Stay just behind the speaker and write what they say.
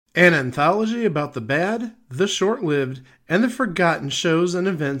An anthology about the bad, the short-lived, and the forgotten shows and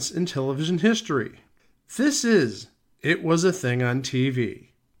events in television history. This is It Was a Thing on TV.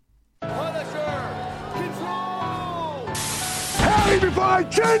 Punisher! Control! Harry, before I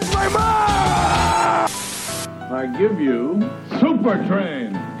change my mind! I give you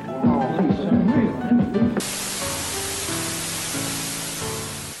Superfriends.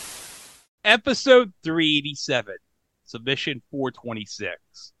 Episode 387, Submission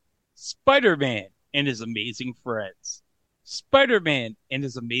 426. Spider-Man and His Amazing Friends. Spider-Man and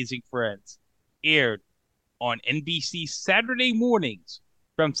His Amazing Friends aired on NBC Saturday mornings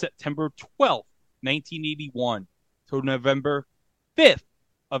from September 12th, 1981 to November 5th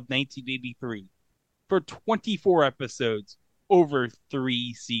of 1983 for 24 episodes over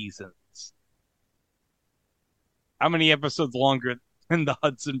 3 seasons. How many episodes longer than the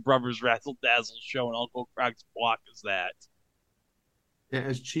Hudson Brothers Razzle Dazzle show and Uncle Croc's Block is that?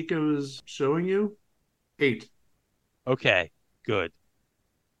 As Chico is showing you, 8. Okay, good.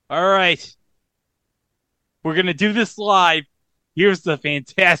 All right. We're going to do this live. Here's the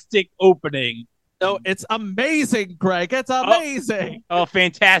fantastic opening. No, it's amazing, Greg. It's amazing. Oh,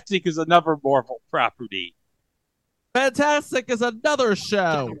 fantastic is another Marvel property. Fantastic is another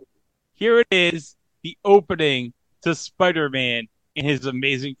show. Here it is, the opening to Spider-Man and His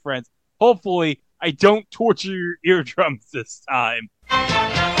Amazing Friends. Hopefully, I don't torture your eardrums this time.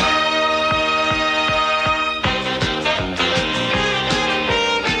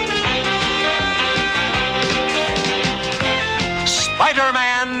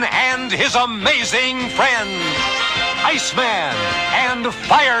 Spider-Man and His Amazing Friends, Iceman and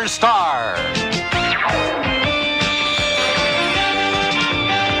Firestar.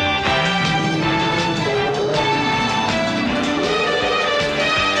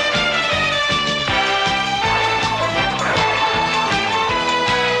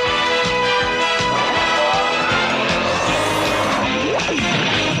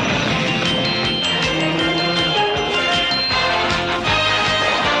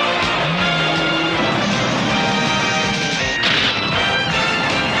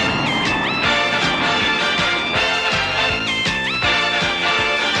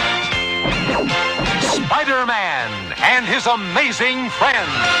 Spider-Man and His Amazing Friends.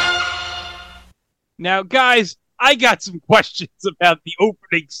 Now, guys, I got some questions about the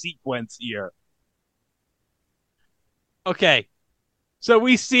opening sequence here. Okay, so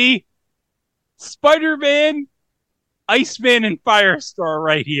we see Spider-Man, Iceman, and Firestar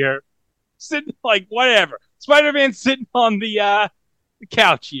right here. Sitting, like, whatever. Spider-Man's sitting on the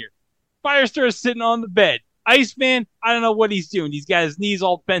couch here. Firestar's sitting on the bed. Iceman, I don't know what he's doing. He's got his knees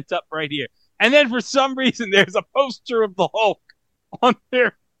all bent up right here. And then for some reason, there's a poster of the Hulk on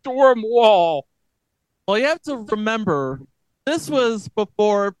their dorm wall. Well, you have to remember, this was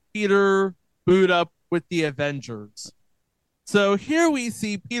before Peter booed up with the Avengers. So here we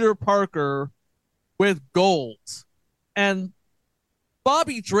see Peter Parker with gold. And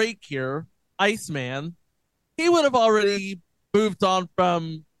Bobby Drake here, Iceman, he would have already moved on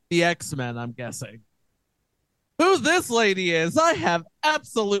from the X-Men, I'm guessing. Who this lady is, I have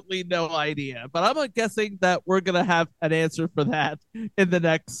absolutely no idea. But I'm guessing that we're going to have an answer for that in the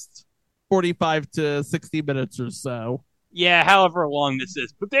next 45 to 60 minutes or so. Yeah, however long this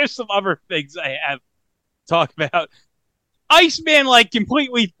is. But there's some other things I have to talk about. Iceman, like,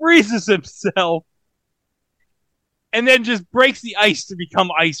 completely freezes himself and then just breaks the ice to become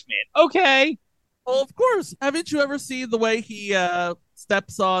Iceman. Okay. Well, of course. Haven't you ever seen the way he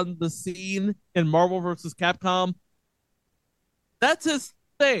steps on the scene in Marvel vs. Capcom? That's his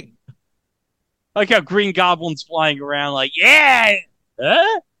thing. Like how Green Goblin's flying around like, yeah!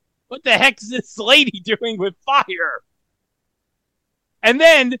 Huh? What the heck is this lady doing with fire? And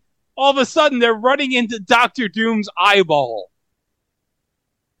then, all of a sudden, they're running into Doctor Doom's eyeball.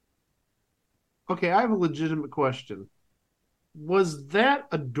 Okay, I have a legitimate question. Was that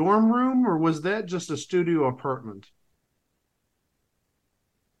a dorm room or was that just a studio apartment?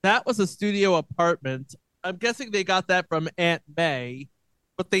 That was a studio apartment. I'm guessing they got that from Aunt May,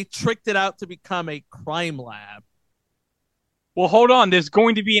 but they tricked it out to become a crime lab. Well, hold on. There's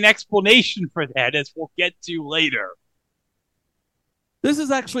going to be an explanation for that, as we'll get to later. This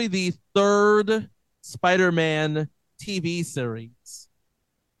is actually the third Spider-Man TV series.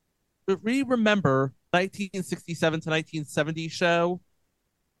 But we remember 1967 to 1970 show.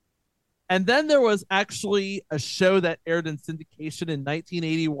 And then there was actually a show that aired in syndication in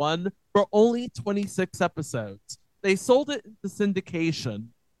 1981 for only 26 episodes. They sold it into syndication.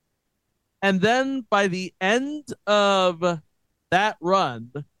 And then by the end of that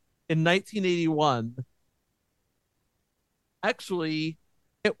run in 1981, actually,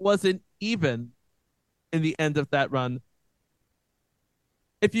 it wasn't even in the end of that run.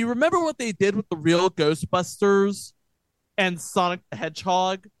 If you remember what they did with the real Ghostbusters and Sonic the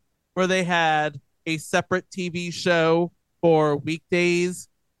Hedgehog, where they had a separate TV show for weekdays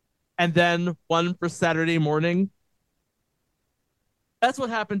and then one for Saturday morning, that's what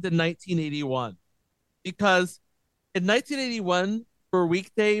happened in 1981. Because in 1981, for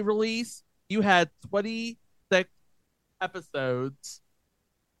weekday release, you had 26 episodes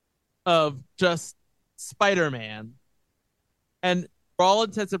of just Spider-Man. And for all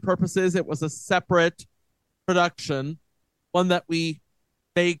intents and purposes, it was a separate production, one that we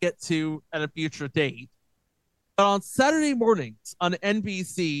may get to at a future date. But on Saturday mornings on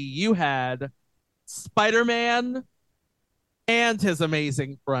NBC, you had Spider-Man and His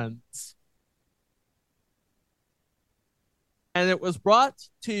Amazing Friends. And it was brought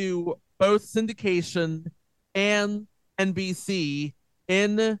to both syndication and NBC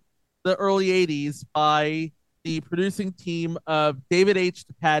in the early 80s by the producing team of David H.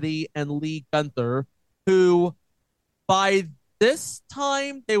 DePatie and Lee Gunther, who by this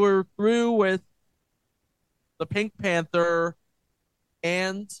time they were through with the Pink Panther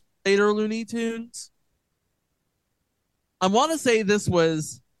and later Looney Tunes. I want to say this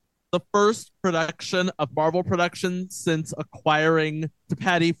was the first production of Marvel Productions since acquiring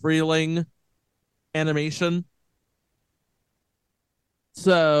DePatie Freeling Animation.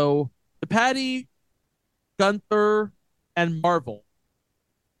 So DePatie, Gunther, and Marvel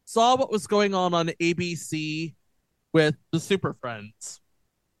saw what was going on ABC with the Super Friends.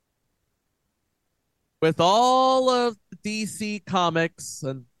 With all of the DC comics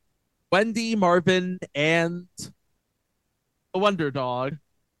and Wendy, Marvin, and the Wonder Dog,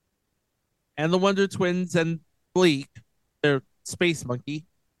 and the Wonder Twins and Bleak, their space monkey.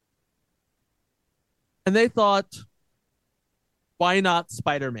 And they thought, why not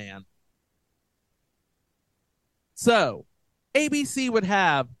Spider-Man? So, ABC would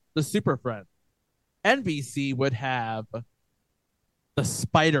have the Super Friends. NBC would have the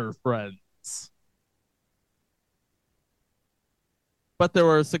Spider Friends. But there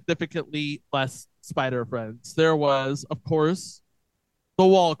were significantly less Spider Friends. There was, of course, the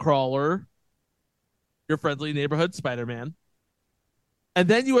Wall Crawler, your friendly neighborhood Spider-Man. And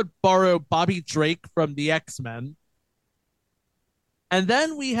then you would borrow Bobby Drake from the X-Men. And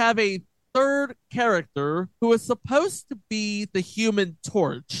then we have a third character who is supposed to be the Human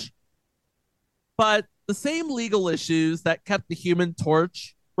Torch. But the same legal issues that kept the Human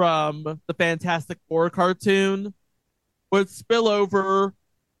Torch from the Fantastic Four cartoon would spill over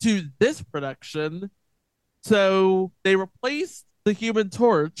to this production. So they replaced the Human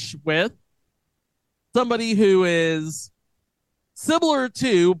Torch with somebody who is similar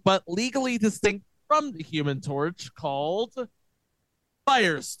to, but legally distinct from the Human Torch, called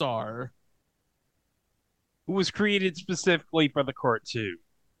Firestar. Who was created specifically for the cartoon.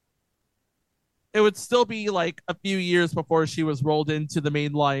 It would still be like a few years before she was rolled into the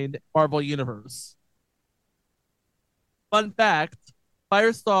mainline Marvel Universe. Fun fact,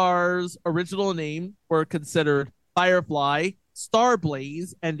 Firestar's original name were considered Firefly,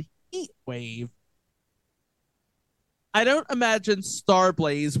 Starblaze, and Heatwave. I don't imagine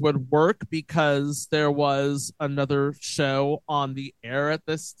Starblaze would work because there was another show on the air at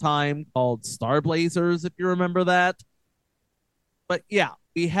this time called Starblazers, if you remember that. But yeah,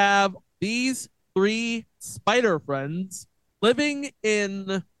 we have these three Spider Friends living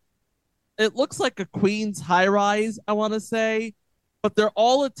in, it looks like a Queens high-rise, I want to say, but they're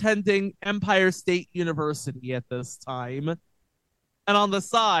all attending Empire State University at this time. And on the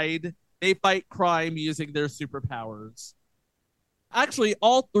side, they fight crime using their superpowers. Actually,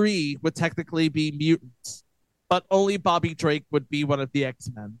 all three would technically be mutants, but only Bobby Drake would be one of the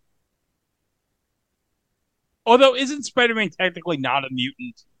X-Men. Although, isn't Spider-Man technically not a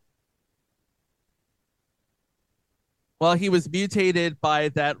mutant? Well, he was mutated by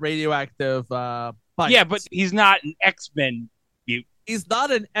that radioactive bite. Yeah, but he's not an X-Men mutant. He's not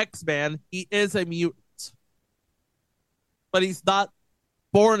an X-Man. He is a mutant. But he's not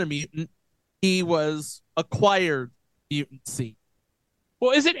born a mutant. He was acquired mutancy.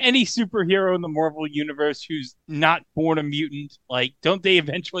 Well, isn't any superhero in the Marvel Universe who's not born a mutant, like, don't they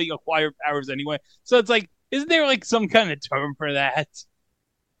eventually acquire powers anyway? So it's like, isn't there like some kind of term for that?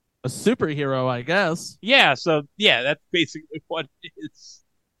 A superhero, I guess. Yeah, so yeah, that's basically what it is.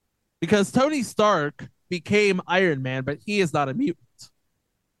 Because Tony Stark became Iron Man, but he is not a mutant.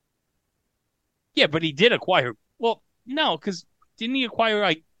 Yeah, but he did acquire. Well, no, because didn't he acquire,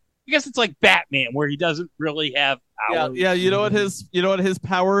 like, I guess it's like Batman, where he doesn't really have powers. Yeah, you know what his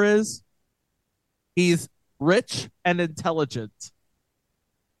power is? He's rich and intelligent.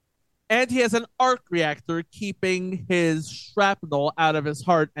 And he has an arc reactor keeping his shrapnel out of his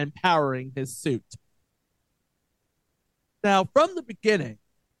heart and powering his suit. Now, from the beginning,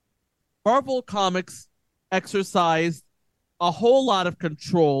 Marvel Comics exercised a whole lot of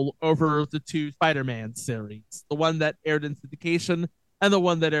control over the two Spider-Man series, the one that aired in syndication and the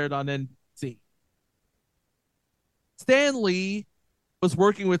one that aired on NBC. Stan Lee was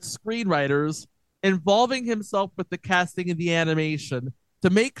working with screenwriters, involving himself with the casting and the animation to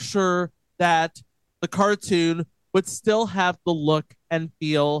make sure that the cartoon would still have the look and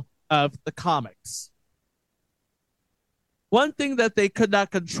feel of the comics. One thing that they could not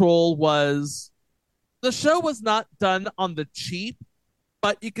control was the show was not done on the cheap,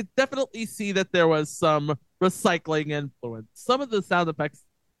 but you could definitely see that there was some recycling influence. Some of the sound effects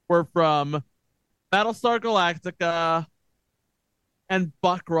were from Battlestar Galactica and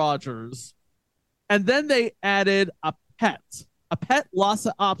Buck Rogers. And then they added a pet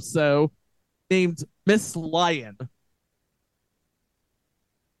Lhasa Apso named Miss Lion.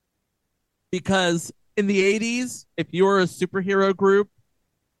 Because in the 80s, if you were a superhero group,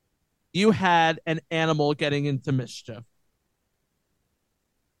 you had an animal getting into mischief.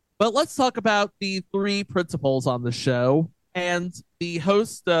 But let's talk about the three principals on the show and the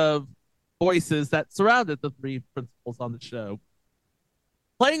host of voices that surrounded the three principals on the show.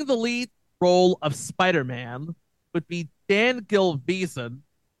 Playing the lead role of Spider-Man would be Dan Gilvezan,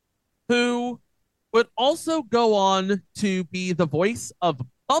 who would also go on to be the voice of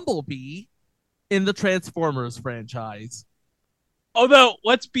Bumblebee in the Transformers franchise. Although,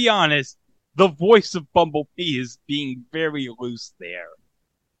 let's be honest, the voice of Bumblebee is being very loose there.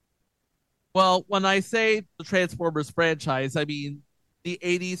 Well, when I say the Transformers franchise, I mean the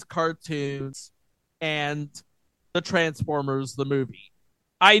 80s cartoons and the Transformers, the movie.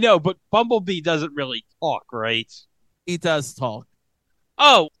 I know, but Bumblebee doesn't really talk, right? He does talk.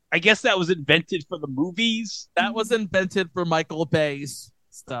 Oh, I guess that was invented for the movies? That was invented for Michael Bay's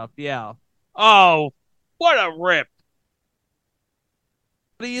stuff, yeah. Oh, what a rip.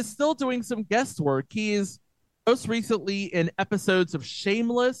 But he is still doing some guest work. He is most recently in episodes of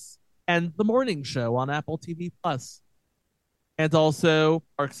Shameless and The Morning Show on Apple TV Plus, and also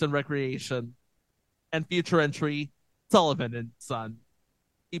Parks and Recreation, and future entry Sullivan and Son.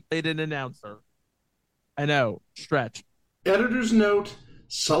 He played an announcer. I know, stretch. Editor's note,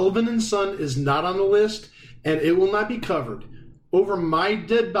 Sullivan and Son is not on the list, and it will not be covered. Over my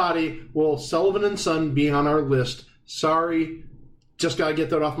dead body will Sullivan and Son be on our list. Sorry, just gotta get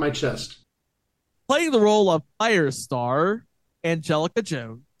that off my chest. Playing the role of Firestar, Angelica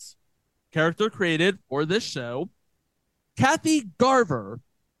Jones, character created for this show, Kathy Garver,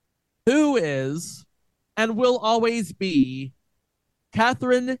 who is and will always be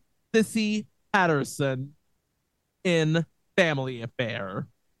Catherine Sissy Patterson in Family Affair.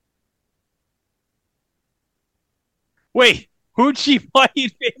 Wait, who'd she play in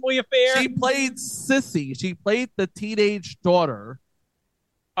Family Affair? She played Sissy. She played the teenage daughter.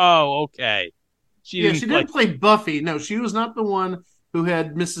 Oh, okay. She didn't play Buffy. No, she was not the one who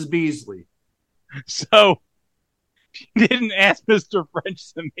had Mrs. Beasley. So, she didn't ask Mr.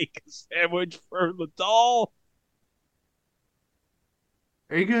 French to make a sandwich for the doll?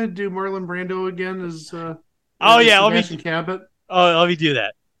 Are you going to do Marlon Brando again as Sebastian Cabot? Oh, let me do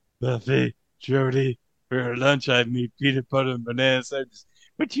that. Buffy, Jody, for lunch I made peanut butter and banana sandwiches.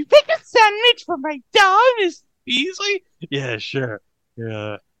 Would you make a sandwich for my doll, Miss Beasley? Yeah, sure.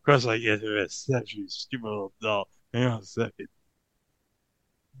 Yeah, of course I get it. Such a stupid little doll. Hang on a second.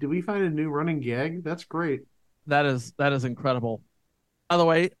 Did we find a new running gag? That's great. That is incredible. By the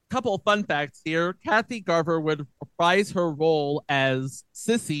way, a couple of fun facts here. Kathy Garver would reprise her role as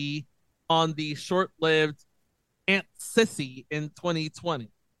Sissy on the short-lived Aunt Sissy in 2020.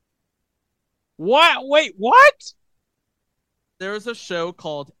 What? Wait, what? There's a show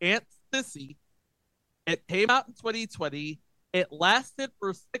called Aunt Sissy. It came out in 2020. It lasted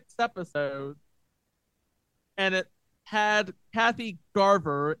for 6 episodes. And it had Kathy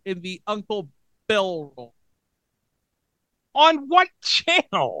Garver in the Uncle Bill role. On what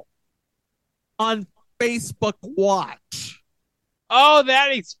channel? On Facebook Watch. Oh,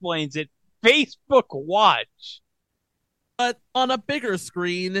 that explains it. Facebook Watch. But on a bigger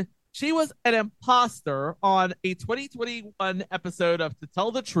screen, she was an imposter on a 2021 episode of To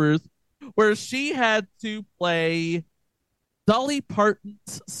Tell the Truth, where she had to play Dolly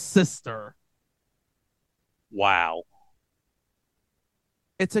Parton's sister. Wow.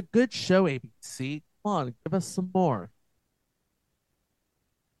 It's a good show, ABC. Come on, give us some more.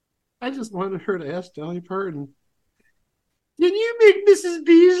 I just wanted her to ask Dolly Parton, can you make Mrs.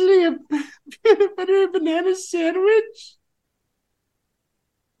 Beasley a peanut butter and banana sandwich?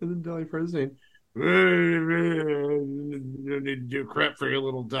 And then Dolly Parton's saying, "You need to do crap for your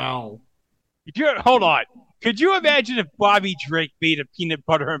little doll." Hold on. Could you imagine if Bobby Drake made a peanut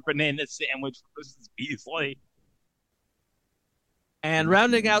butter and banana sandwich for Mrs. Beasley? And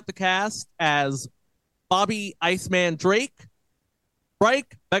rounding out the cast as Bobby Iceman Drake,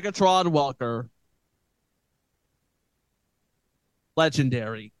 Frank Megatron Welker.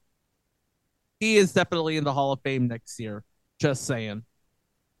 Legendary. He is definitely in the Hall of Fame next year. Just saying.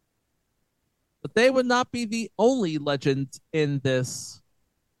 But they would not be the only legends in this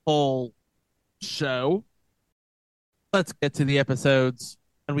whole show. Let's get to the episodes.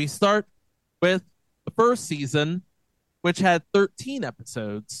 And we start with the first season, which had 13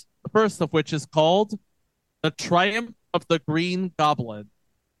 episodes. The first of which is called The Triumph of the Green Goblin.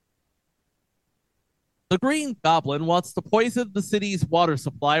 The Green Goblin wants to poison the city's water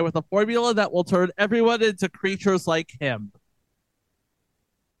supply with a formula that will turn everyone into creatures like him.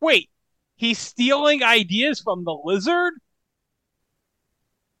 Wait, he's stealing ideas from the lizard?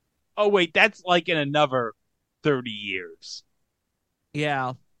 Oh, wait, that's like in another 30 years.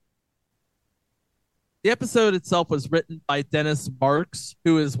 Yeah. The episode itself was written by Dennis Marks,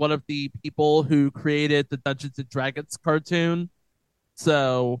 who is one of the people who created the Dungeons and Dragons cartoon.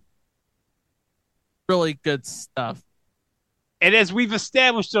 So, really good stuff. And as we've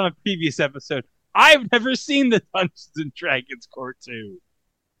established on a previous episode, I've never seen the Dungeons and Dragons cartoon.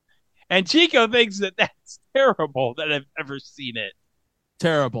 And Chico thinks that that's terrible that I've ever seen it.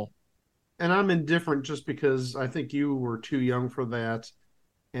 Terrible. And I'm indifferent just because I think you were too young for that,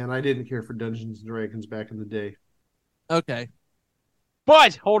 and I didn't care for Dungeons and Dragons back in the day. Okay.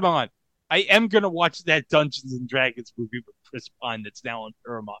 But, hold on. I am going to watch that Dungeons and Dragons movie with Chris Pine that's now on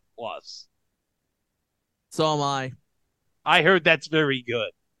Paramount Plus. So am I. I heard that's very good.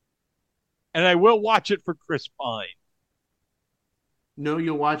 And I will watch it for Chris Pine. No,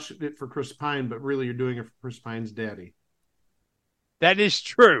 you'll watch it for Chris Pine, but really you're doing it for Chris Pine's daddy. That is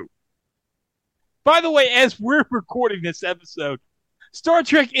true. By the way, as we're recording this episode, Star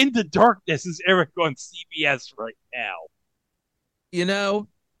Trek Into Darkness is airing on CBS right now. You know,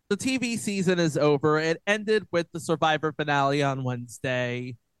 the TV season is over. It ended with the Survivor finale on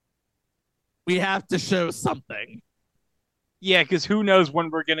Wednesday. We have to show something. Yeah, because who knows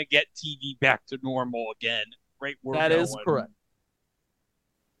when we're going to get TV back to normal again. Right? That is correct.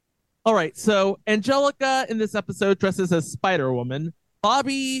 All right, so Angelica in this episode dresses as Spider-Woman.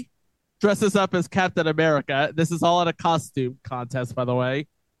 Bobby dresses up as Captain America. This is all at a costume contest, by the way.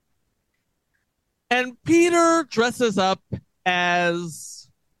 And Peter dresses up as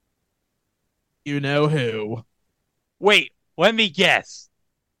you know who. Wait, let me guess.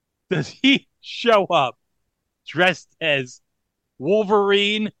 Does he show up dressed as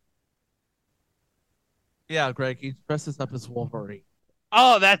Wolverine? Yeah, Greg, he dresses up as Wolverine.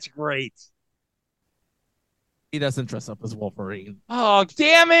 Oh, that's great. He doesn't dress up as Wolverine. Oh,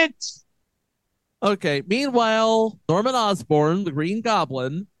 damn it! Okay, meanwhile, Norman Osborn, the Green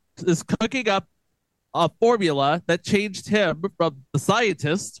Goblin, is cooking up a formula that changed him from the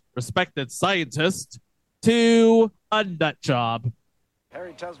scientist, respected scientist, to a nut job.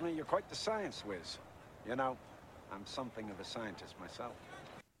 Harry tells me you're quite the science whiz. You know, I'm something of a scientist myself.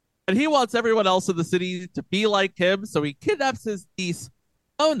 And he wants everyone else in the city to be like him, so he kidnaps his niece,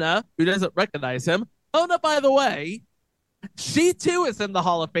 Mona, who doesn't recognize him. Mona, by the way, she too is in the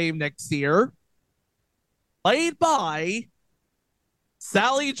Hall of Fame next year, played by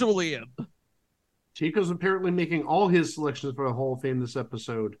Sally Julian. Chico's apparently making all his selections for the Hall of Fame this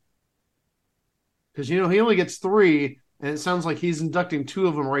episode. Because, you know, he only gets 3, and it sounds like he's inducting 2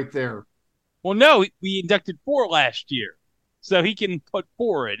 of them right there. Well, no, we inducted 4 last year. So he can put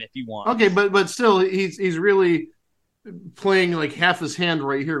 4 in if he wants. Okay, but still, he's really playing like half his hand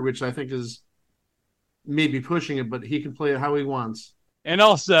right here, which I think is maybe pushing it, but he can play it how he wants. And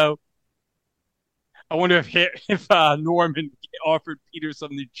also, I wonder if Norman offered Peter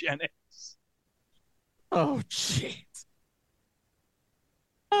some eugenics. Oh, jeez.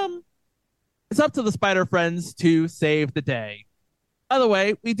 It's up to the Spider Friends to save the day. By the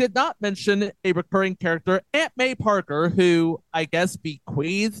way, we did not mention a recurring character, Aunt May Parker, who I guess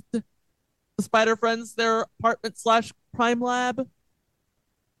bequeathed the Spider Friends their apartment/crime lab.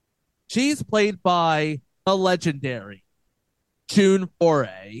 She's played by the legendary June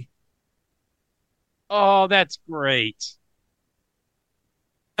Foray. Oh, that's great.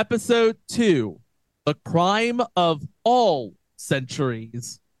 Episode 2, The Crime of All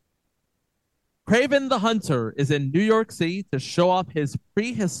Centuries. Craven the Hunter is in New York City to show off his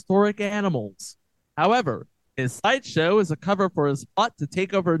prehistoric animals. However, his sideshow is a cover for his plot to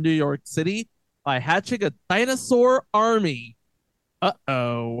take over New York City by hatching a dinosaur army.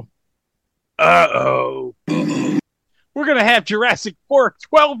 Uh-oh. Uh-oh. We're going to have Jurassic Park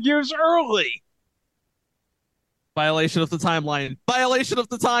 12 years early. Violation of the timeline. Violation of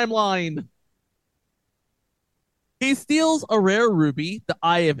the timeline. He steals a rare ruby, the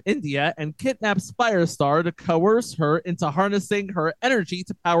Eye of India, and kidnaps Firestar to coerce her into harnessing her energy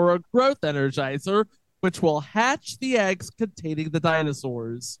to power a growth energizer, which will hatch the eggs containing the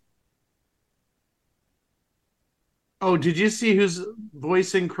dinosaurs. Oh, did you see who's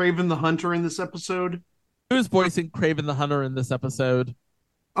voicing Kraven the Hunter in this episode? Who's voicing Kraven the Hunter in this episode?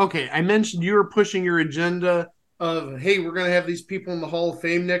 Okay, I mentioned you were pushing your agenda of, hey, we're going to have these people in the Hall of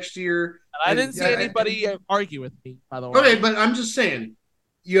Fame next year. I didn't see anybody argue with me, by the way. Okay, but I'm just saying,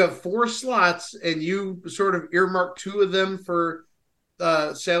 you have 4 slots, and you sort of earmarked 2 of them for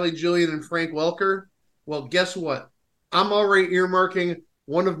Sally Jillian and Frank Welker. Well, guess what? I'm already earmarking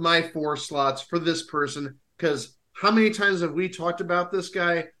one of my 4 slots for this person, because how many times have we talked about this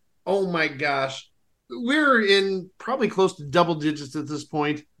guy? Oh my gosh. We're in probably close to double digits at this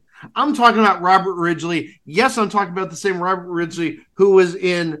point. I'm talking about Robert Ridgely. Yes, I'm talking about the same Robert Ridgely who was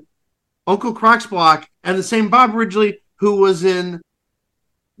in Uncle Croc's Block, and the same Bob Ridgely who was in...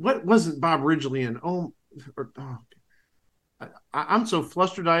 What wasn't Bob Ridgely in? I'm so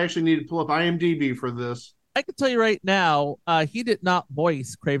flustered I actually need to pull up IMDb for this. I can tell you right now, he did not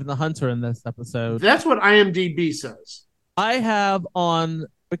voice Kraven the Hunter in this episode. That's what IMDb says. I have on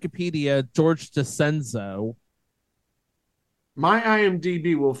Wikipedia George DeCenzo. My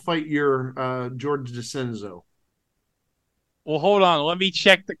IMDb will fight your George DeCenzo. Well, hold on. Let me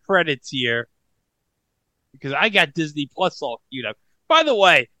check the credits here. Because I got Disney Plus all queued up. By the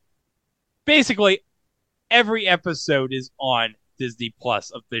way, basically, every episode is on Disney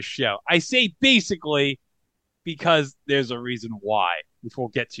Plus of this show. I say basically because there's a reason why, which we'll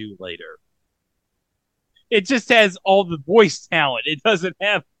get to later. It just has all the voice talent. It doesn't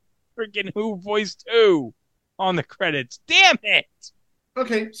have freaking who voiced who on the credits. Damn it!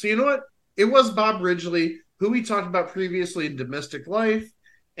 Okay, so you know what? It was Bob Ridgely, who we talked about previously in Domestic Life,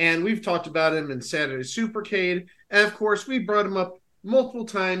 and we've talked about him in Saturday Supercade, and of course we brought him up multiple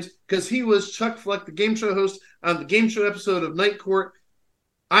times because he was Chuck Fleck, the game show host on the game show episode of Night Court.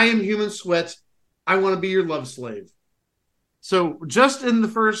 I Am Human Sweat. I Want to Be Your Love Slave. So just in the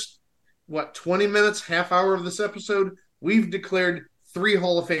first, 20 minutes, half hour of this episode, we've declared 3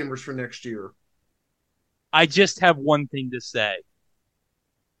 Hall of Famers for next year. I just have one thing to say.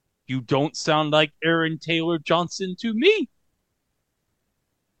 You don't sound like Aaron Taylor Johnson to me.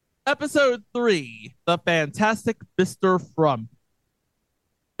 Episode 3, The Fantastic Mr. Frump.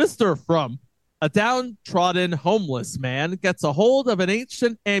 Mr. Frump, a downtrodden homeless man, gets a hold of an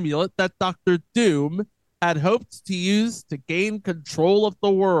ancient amulet that Dr. Doom had hoped to use to gain control of the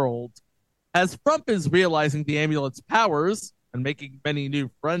world. As Frump is realizing the amulet's powers and making many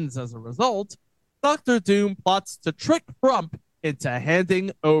new friends as a result, Dr. Doom plots to trick Frump into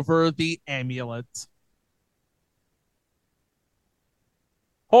handing over the amulet.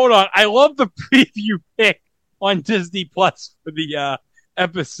 Hold on. I love the preview pic on Disney Plus for the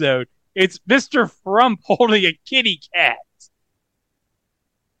episode. It's Mr. Frump holding a kitty cat.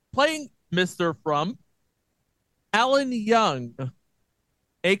 Playing Mr. Frump, Alan Young,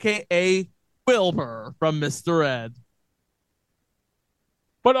 a.k.a. Wilbur from Mr. Ed.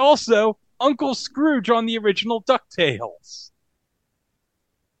 But also Uncle Scrooge on the original DuckTales.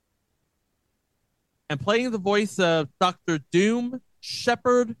 And playing the voice of Dr. Doom,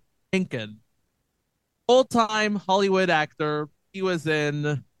 Shepard Hinken. Full-time Hollywood actor. He was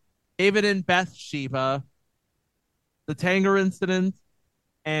in David and Bathsheba, The Tanger Incident,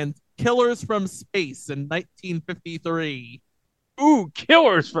 and Killers from Space in 1953. Ooh,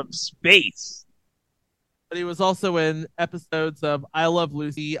 Killers from Space. But he was also in episodes of I Love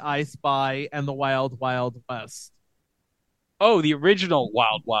Lucy, I Spy, and The Wild Wild West. Oh, the original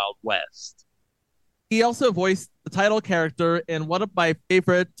Wild Wild West. He also voiced the title character in one of my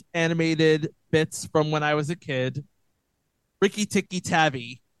favorite animated bits from when I was a kid, Ricky Tikki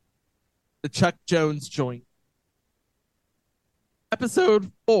Tavi, the Chuck Jones joint. Episode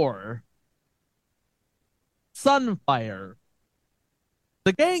 4, Sunfire.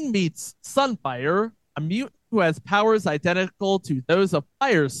 The gang meets Sunfire, a mutant who has powers identical to those of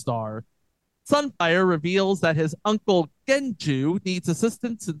Firestar. Sunfire reveals that his uncle Genju needs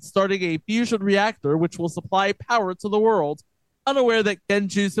assistance in starting a fusion reactor which will supply power to the world, unaware that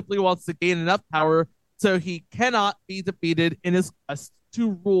Genju simply wants to gain enough power so he cannot be defeated in his quest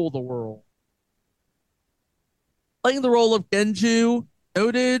to rule the world. Playing the role of Genju,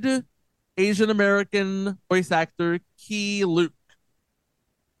 noted Asian American voice actor Key Luke.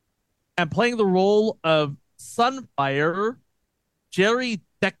 And playing the role of Sunfire, Jerry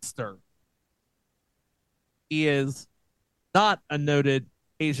Dexter. He is not a noted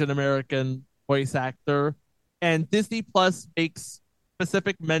Asian American voice actor, and Disney Plus makes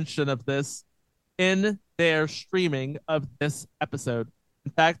specific mention of this in their streaming of this episode.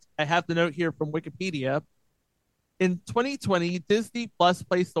 In fact, I have the note here from Wikipedia. In 2020, Disney Plus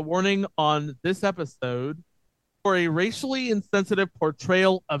placed a warning on this episode for a racially insensitive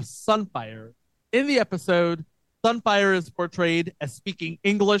portrayal of Sunfire. In the episode, Sunfire is portrayed as speaking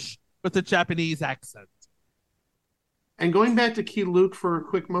English with a Japanese accent. And going back to Key Luke for a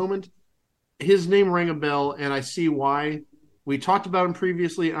quick moment, his name rang a bell, and I see why. We talked about him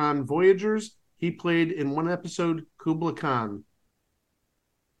previously on Voyagers. He played in one episode Kubla Khan.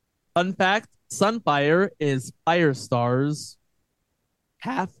 Fun fact, Sunfire is Firestar's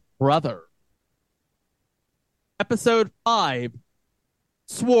half-brother. Episode 5,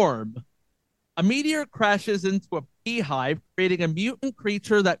 Swarm. A meteor crashes into a beehive, creating a mutant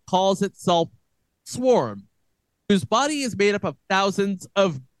creature that calls itself Swarm, whose body is made up of thousands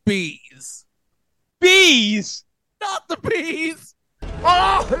of bees. Bees! Not the bees!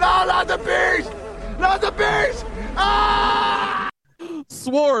 Oh, no, not the bees! Not the bees! Ah!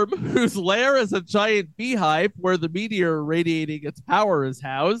 Swarm, whose lair is a giant beehive where the meteor radiating its power is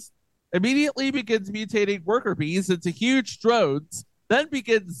housed, immediately begins mutating worker bees into huge drones, then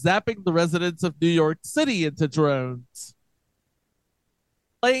begins zapping the residents of New York City into drones.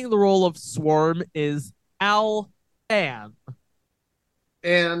 Playing the role of Swarm is Al Fan.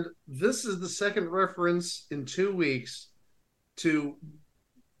 And this is the second reference in 2 weeks to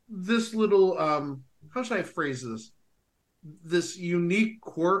this little, how should I phrase this? This unique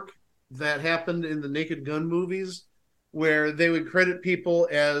quirk that happened in the Naked Gun movies where they would credit people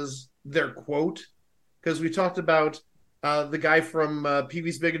as their quote. Because we talked about the guy from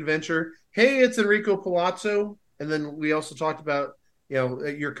Pee-wee's Big Adventure. Hey, it's Enrico Palazzo. And then we also talked about,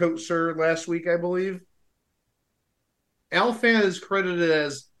 your coat, sir, last week, I believe. Al Fan is credited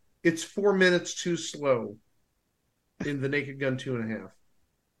as it's 4 minutes too slow in the Naked Gun 2.5.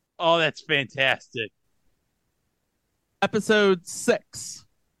 Oh, that's fantastic. Episode 6,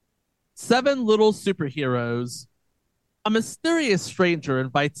 7 Little Superheroes. A mysterious stranger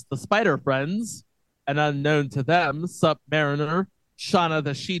invites the Spider Friends, and unknown to them, Submariner, Shauna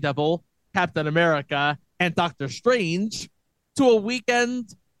the She-Devil, Captain America, and Doctor Strange, to a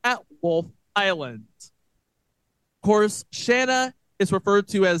weekend at Wolf Island. Of course, Shanna is referred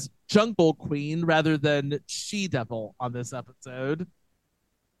to as Jungle Queen rather than She-Devil on this episode.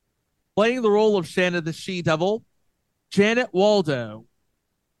 Playing the role of Shanna the She-Devil, Janet Waldo,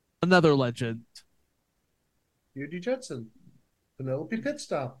 another legend. Judy Jetson, Penelope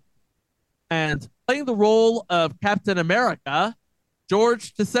Pitstop. And playing the role of Captain America,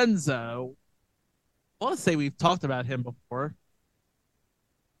 George DeCenzo. I want to say we've talked about him before.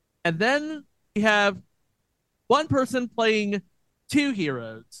 And then we have one person playing 2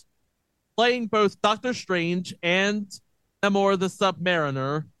 heroes, playing both Doctor Strange and Namor the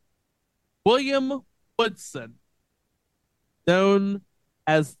Submariner, William Woodson, known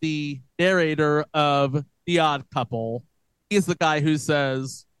as the narrator of The Odd Couple. He's the guy who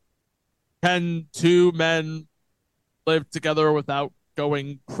says, "Can 2 men live together without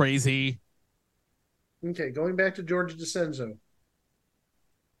going crazy?" Okay, going back to George DeCenzo.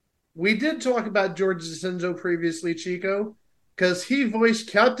 We did talk about George DeCenzo previously, Chico, because he voiced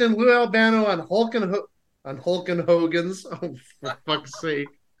Captain Lou Albano on Hulk and Hogan's. Oh, for fuck's sake.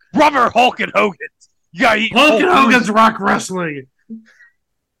 Rubber Hulk and Hogan. You gotta eat Hulk and Hulk. Hogan's Rock Wrestling.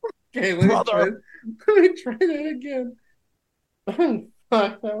 Okay, let Brother. me try that again. Oh,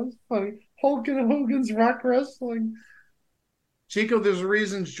 fuck, that was funny. Hulk and Hogan's Rock Wrestling. Chico, there's a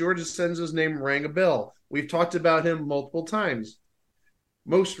reason George DeCenzo's name rang a bell. We've talked about him multiple times.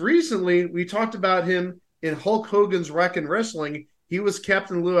 Most recently, we talked about him in Hulk Hogan's Rock and Wrestling. He was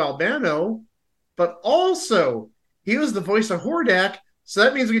Captain Lou Albano, but also he was the voice of Hordak. So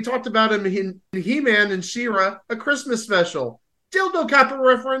that means we talked about him in He-Man and She-Ra, a Christmas special. Dildo Copper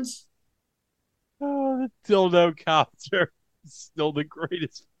reference. Oh, the dildo copter is still the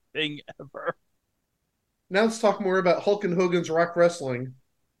greatest thing ever. Now let's talk more about Hulk and Hogan's Rock Wrestling.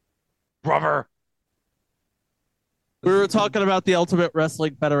 Rubber. We were talking about the Ultimate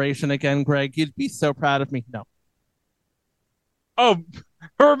Wrestling Federation again, Greg. You'd be so proud of me. No. Oh,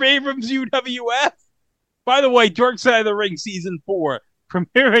 Herb Abrams UWF. By the way, Dark Side of the Ring Season 4,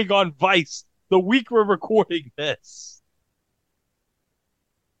 premiering on Vice the week we're recording this.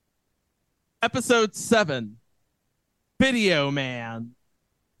 Episode 7, Video Man.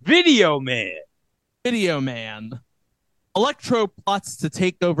 Video Man. Video Man. Electro plots to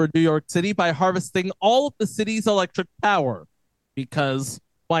take over New York City by harvesting all of the city's electric power. because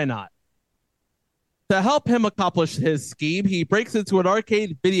why not? To help him accomplish his scheme, he breaks into an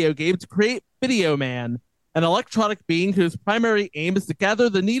arcade video game to create Video Man, an electronic being whose primary aim is to gather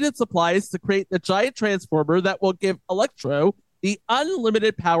the needed supplies to create the giant transformer that will give Electro the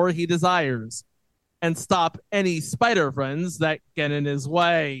unlimited power he desires and stop any spider friends that get in his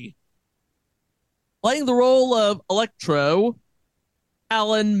way. Playing the role of Electro,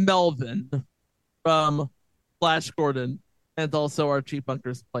 Alan Melvin from Flash Gordon, and also Archie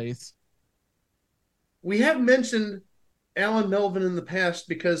Bunker's place. We have mentioned Alan Melvin in the past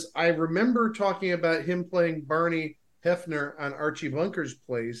because I remember talking about him playing Barney Hefner on Archie Bunker's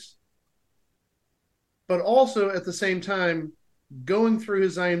Place, but also at the same time, going through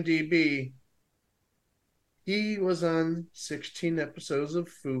his IMDb, he was on 16 episodes of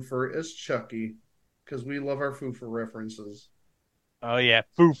Foofer as Chucky, because we love our Foofer references. Oh, yeah,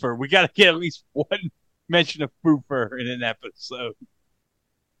 Foofer. We got to get at least one mention of Foofer in an episode.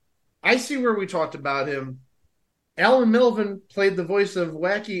 I see where we talked about him. Alan Melvin played the voice of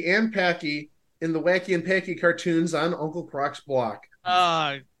Wacky and Packy in the Wacky and Packy cartoons on Uncle Croc's Block.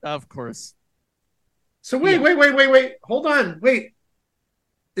 Of course. So wait. Hold on. Wait.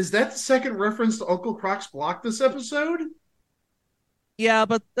 Is that the second reference to Uncle Croc's Block this episode? Yeah,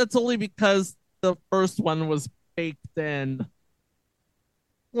 but that's only because the first one was baked in.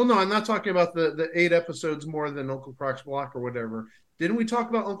 Well, no, I'm not talking about the 8 episodes more than Uncle Croc's Block or whatever. Didn't we talk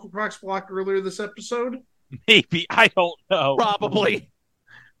about Uncle Croc's Block earlier this episode? Maybe. I don't know. Probably.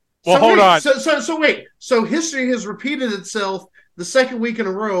 Well, hold on. So wait. So history has repeated itself the second week in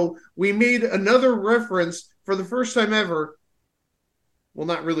a row. We made another reference for the first time ever. Well,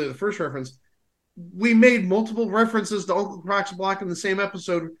 not really the first reference. We made multiple references to Uncle Croc's Block in the same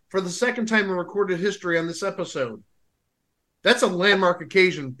episode for the second time in recorded history on this episode. That's a landmark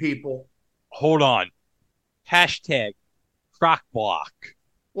occasion, people. Hold on. Hashtag Croc Block.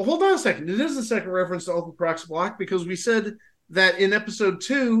 Well, hold on a second. It is the second reference to Uncle Croc's Block because we said that in episode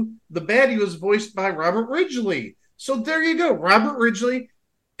 2, the baddie was voiced by Robert Ridgely. So there you go. Robert Ridgely,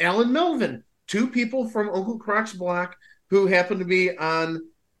 Alan Melvin. 2 people from Uncle Croc's Block who happen to be on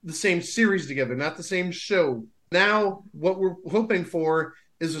the same series together, not the same show. Now, what we're hoping for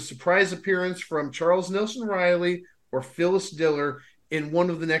is a surprise appearance from Charles Nelson Riley or Phyllis Diller in one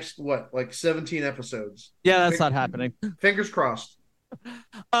of the next, 17 episodes. Yeah, that's not happening. Fingers crossed.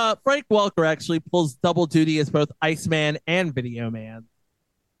 Frank Welker actually pulls double duty as both Iceman and Video Man.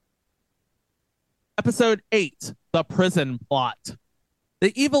 Episode 8, The Prison Plot.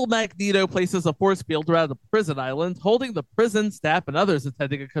 The evil Magneto places a force field around the prison island, holding the prison staff and others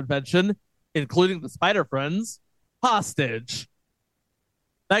attending a convention, including the Spider Friends, hostage.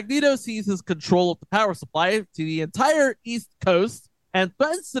 Magneto seizes control of the power supply to the entire East Coast and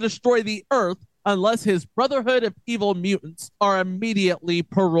threatens to destroy the Earth unless his Brotherhood of Evil Mutants are immediately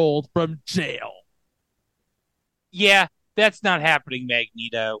paroled from jail. Yeah, that's not happening,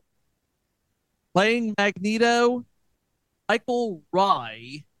 Magneto. Playing Magneto, Michael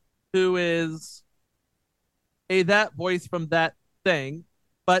Rye, who is that voice from that thing,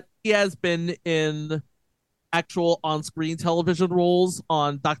 but he has been in actual on-screen television roles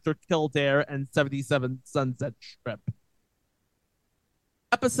on Dr. Kildare and 77 Sunset Strip.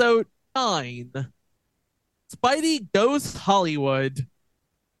 Episode 9, Spidey Goes Hollywood.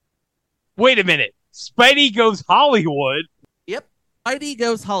 Wait a minute. Spidey Goes Hollywood? Yep, Spidey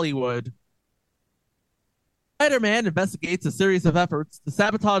Goes Hollywood. Spider-Man investigates a series of efforts to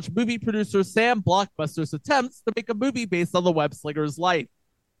sabotage movie producer Sam Blockbuster's attempts to make a movie based on the web slinger's life.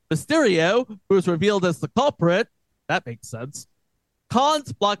 Mysterio, who is revealed as the culprit, that makes sense,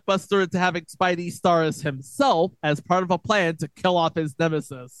 cons Blockbuster into having Spidey star as himself as part of a plan to kill off his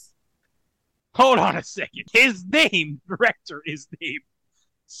nemesis. Hold on a second. His name,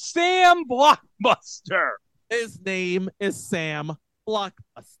 Sam Blockbuster. His name is Sam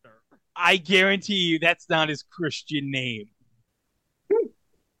Blockbuster. I guarantee you that's not his Christian name.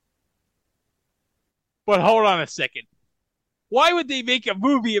 But hold on a second. Why would they make a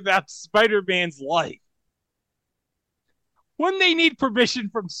movie about Spider-Man's life? Wouldn't they need permission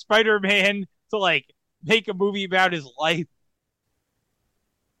from Spider-Man to, make a movie about his life?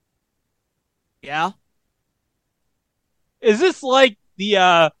 Yeah. Is this like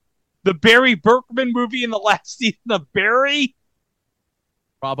the Barry Berkman movie in the last season of Barry?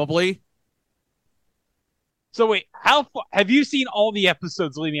 Probably. So wait, how far have you seen all the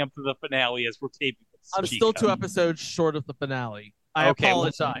episodes leading up to the finale as we're taping this? I'm still 2 episodes short of the finale. I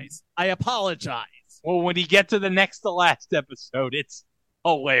apologize. Well, when you get to the next to last episode, it's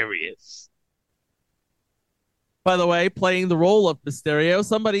hilarious. By the way, playing the role of Mysterio,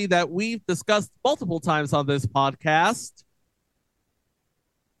 somebody that we've discussed multiple times on this podcast,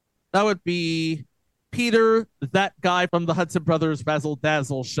 That would be Peter, that guy from the Hudson Brothers Razzle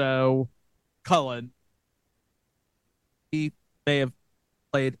Dazzle show, Cullen. He may have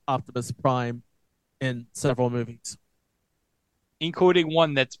played Optimus Prime in several movies, including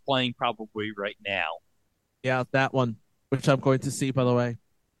one that's playing probably right now. Yeah, that one, which I'm going to see, by the way.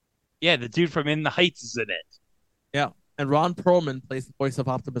 Yeah, the dude from In the Heights is in it. Yeah, and Ron Perlman plays the voice of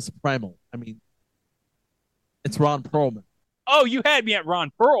Optimus Primal. I mean, it's Ron Perlman. Oh, you had me at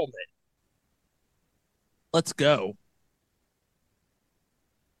Ron Perlman. Let's go.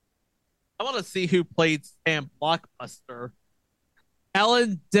 I want to see who played Sam Blockbuster.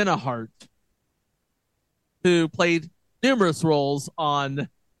 Alan Denehart, who played numerous roles on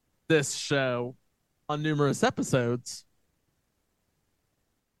this show, on numerous episodes.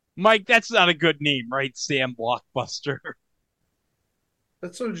 Mike, that's not a good name, right? Sam Blockbuster.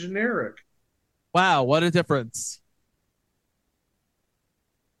 That's so generic. Wow, what a difference.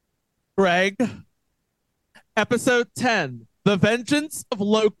 Greg, episode 10, The Vengeance of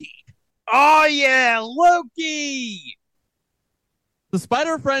Loki. Oh, yeah, Loki! The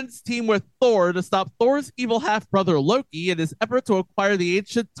Spider-Friends team with Thor to stop Thor's evil half-brother Loki in his effort to acquire the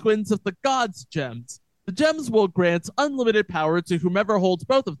ancient twins of the Gods gems. The gems will grant unlimited power to whomever holds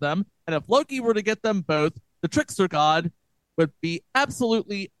both of them, and if Loki were to get them both, the trickster god would be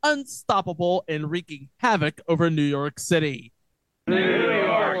absolutely unstoppable in wreaking havoc over New York City. New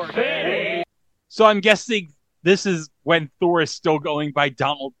York City! So I'm guessing this is when Thor is still going by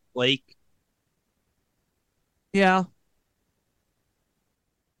Donald Blake. Yeah.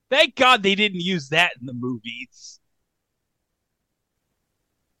 Thank God they didn't use that in the movies.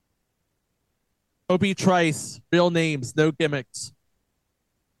 Toby Trice, real names, no gimmicks.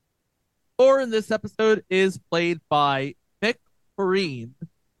 Thor in this episode is played by Mick Farine,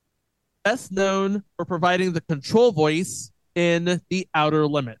 best known for providing the control voice in The Outer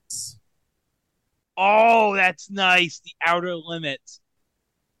Limits. Oh, that's nice. The Outer Limits.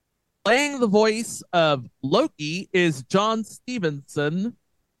 Playing the voice of Loki is John Stevenson.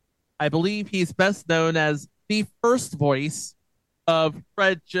 I believe he's best known as the first voice of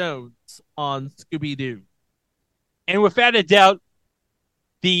Fred Jones on Scooby-Doo. And without a doubt,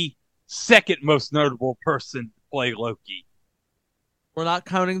 the second most notable person to play Loki. We're not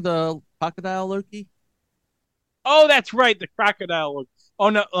counting the crocodile Loki? Oh, that's right, the crocodile Loki. Oh,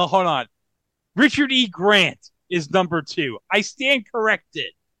 no, hold on. Richard E. Grant is number 2. I stand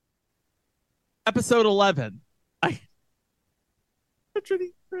corrected. Episode 11. Richard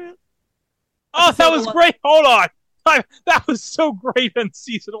E. Grant. Oh, that was great. Hold on. That was so great on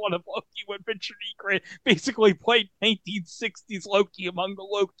season 1 of Loki when Richard E. Grant basically played 1960s Loki among the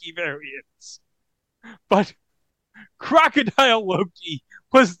Loki variants. But Crocodile Loki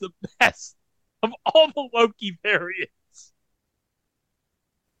was the best of all the Loki variants.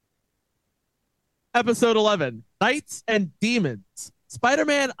 Episode 11. Knights and Demons.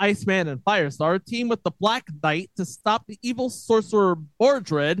 Spider-Man, Iceman, and Firestar team with the Black Knight to stop the evil sorcerer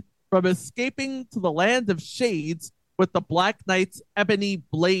Mordred from escaping to the Land of Shades with the Black Knight's ebony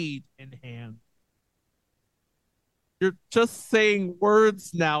blade in hand. You're just saying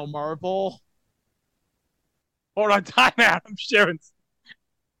words now, Marvel. Hold on, time out. I'm sharing.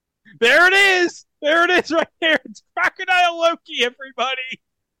 There it is. There it is right there. It's Crocodile Loki, everybody.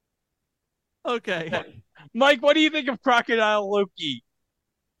 Okay. Mike, what do you think of Crocodile Loki?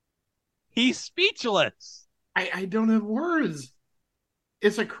 He's speechless. I don't have words.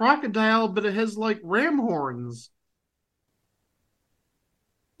 It's a crocodile, but it has like ram horns.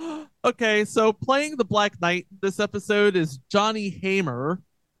 Okay, so playing the Black Knight this episode is Johnny Hamer,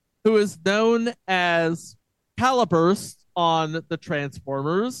 who is known as Caliburst on the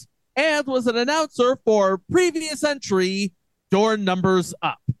Transformers and was an announcer for previous entry, Your Number's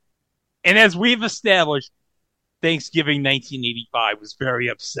Up. And as we've established, Thanksgiving 1985 was very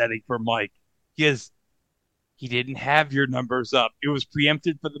upsetting for Mike because he didn't have Your Numbers Up. It was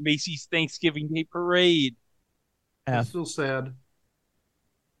preempted for the Macy's Thanksgiving Day Parade. I'm still sad.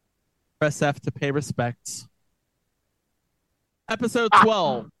 Press F to pay respects. Episode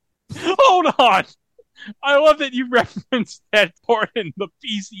 12. Hold on. I love that you referenced that part in the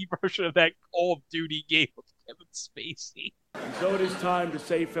PC version of that Call of Duty game with Kevin Spacey. And so it is time to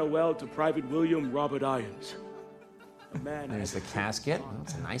say farewell to Private William Robert Irons. A man. There's the casket. Oh,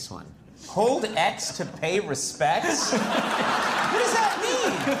 that's a nice one. Hold X to pay respects? What does that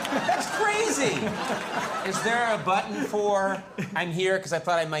mean? That's crazy. Is there a button for I'm here because I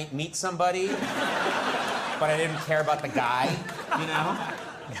thought I might meet somebody, but I didn't care about the guy, you know?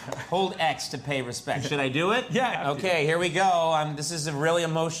 Hold X to pay respect. Should I do it? Yeah. Okay, here we go. This is a really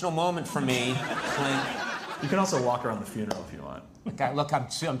emotional moment for me, Clint. You can also walk around the funeral if you want. Look, I'm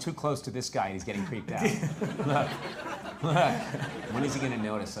too close to this guy and he's getting creeped out. Look. When is he going to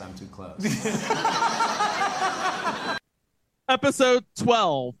notice that I'm too close? Episode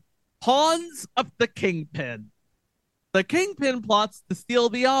 12, Pawns of the Kingpin. The Kingpin plots to steal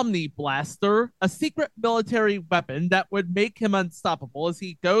the Omni Blaster, a secret military weapon that would make him unstoppable as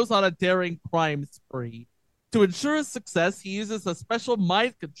he goes on a daring crime spree. To ensure his success, he uses a special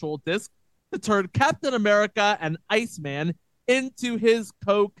mind control disc to turn Captain America and Iceman into his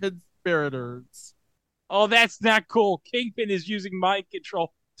co-conspirators. Oh, that's not cool. Kingpin is using mind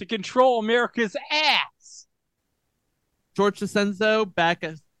control to control America's ass. George Costanzo back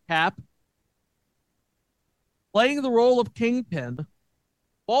as Cap. Playing the role of Kingpin,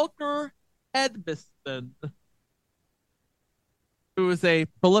 Walker Edmiston, who is a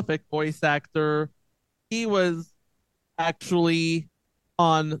prolific voice actor. He was actually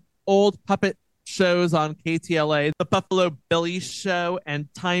on old puppet shows on KTLA, The Buffalo Billy Show,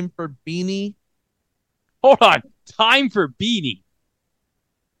 and Time for Beanie. Hold on. Time for Beanie.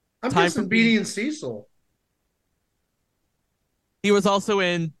 I'm guessing Beanie and Cecil. He was also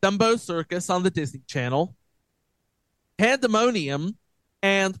in Dumbo Circus on the Disney Channel, Pandemonium,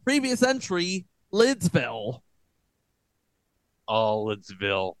 and previous entry, Lidsville. Oh,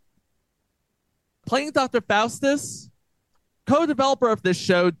 Lidsville. Playing Dr. Faustus, co-developer of this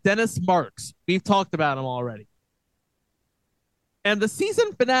show, Dennis Marks. We've talked about him already. And the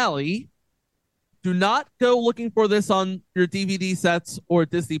season finale, do not go looking for this on your DVD sets or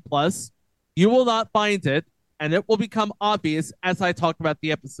Disney Plus. You will not find it, and it will become obvious as I talk about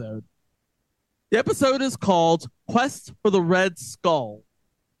the episode. The episode is called Quest for the Red Skull.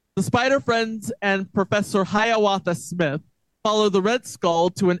 The Spider-Friends and Professor Hiawatha Smith follow the Red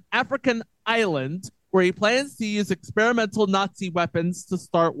Skull to an African island where he plans to use experimental Nazi weapons to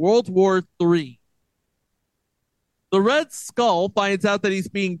start World War III. The Red Skull finds out that he's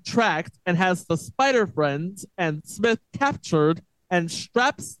being tracked and has the Spider-Friends and Smith captured and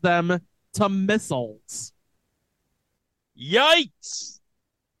straps them to missiles. Yikes!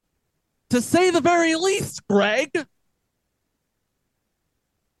 To say the very least, Greg.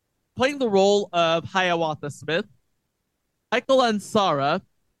 Playing the role of Hiawatha Smith, Michael Ansara,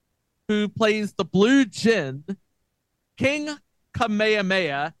 who plays the Blue Djinn, King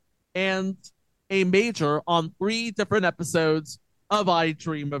Kamehameha, and a major on 3 different episodes of I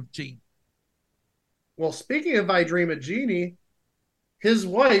Dream of Jeannie. Well, speaking of I Dream of Jeannie, his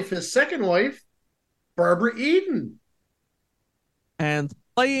wife, his second wife, Barbara Eden. And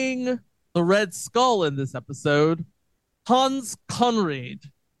playing the Red Skull in this episode, Hans Conried,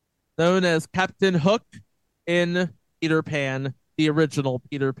 known as Captain Hook in Peter Pan, the original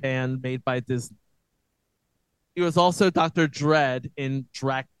Peter Pan made by Disney. He was also Dr. Dredd in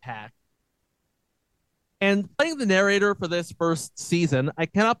Drak Pack. And playing the narrator for this first season, I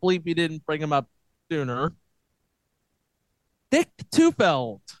cannot believe we didn't bring him up sooner, Dick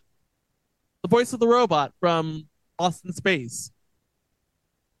Tufeld, the voice of the robot from Lost in Space.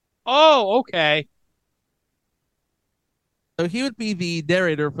 Oh, okay. So he would be the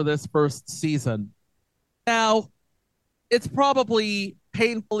narrator for this first season. Now, it's probably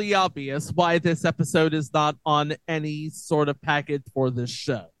painfully obvious why this episode is not on any sort of package for this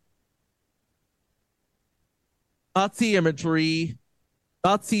show. Nazi imagery,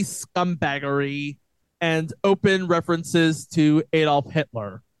 Nazi scumbaggery, and open references to Adolf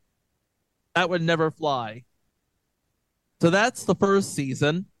Hitler. That would never fly. So that's the first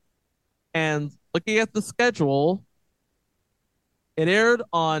season. And looking at the schedule, it aired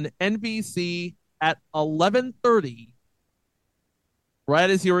on NBC at 11:30, right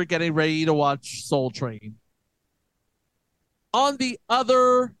as you were getting ready to watch Soul Train. On the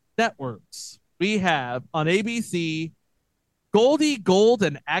other networks, we have on ABC, Goldie Gold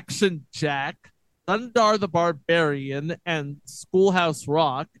and Action Jack, Thundar the Barbarian, and Schoolhouse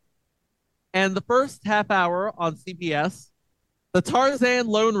Rock. And the first half hour on CBS, the Tarzan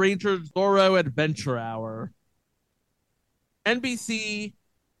Lone Ranger Zorro Adventure Hour. NBC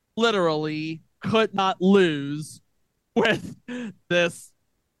literally could not lose with this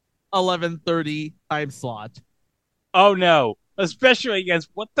 11:30 time slot. Oh no. Especially against,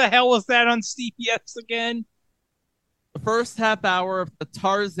 what the hell was that on CBS again? The first half hour of the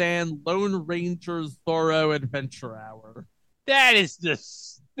Tarzan Lone Ranger Zorro Adventure Hour. That is the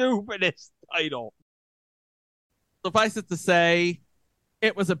stupidest title. Suffice it to say,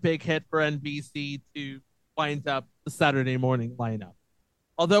 it was a big hit for NBC to wind up the Saturday morning lineup.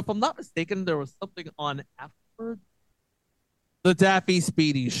 Although, if I'm not mistaken, there was something on afterward. The Daffy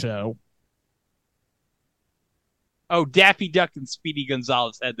Speedy Show. Oh, Daffy Duck and Speedy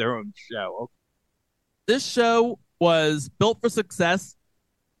Gonzales had their own show. Okay. This show was built for success,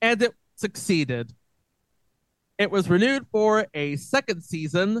 and it succeeded. It was renewed for a second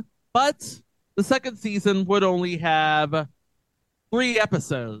season, but the second season would only have 3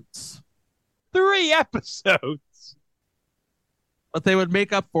 episodes. 3 episodes? But they would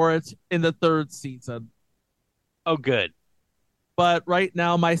make up for it in the third season. Oh, good. But right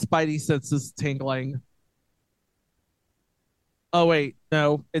now, my spidey sense is tingling. Oh, wait.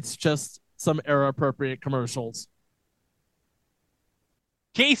 No, it's just some era-appropriate commercials.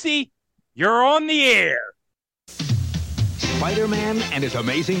 Casey, you're on the air. Spider-Man and his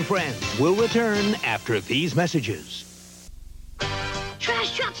amazing friends will return after these messages.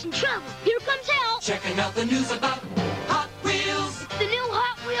 Trash truck's in trouble. Here comes help. Checking out the news about Hot Wheels. The new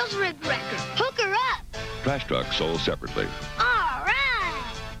Hot Wheels rig wrecker. Hook her up. Trash trucks sold separately. All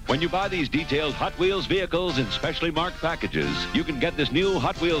right. When you buy these detailed Hot Wheels vehicles in specially marked packages, you can get this new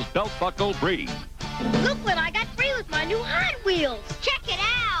Hot Wheels belt buckle free. Look what I got free with my new Hot Wheels. Check it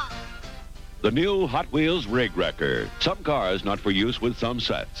out. The new Hot Wheels Rig Wrecker. Some cars not for use with some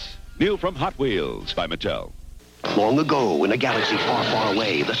sets. New from Hot Wheels by Mattel. Long ago, in a galaxy far, far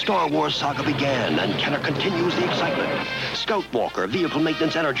away, the Star Wars saga began, and Kenner continues the excitement. Scout Walker, Vehicle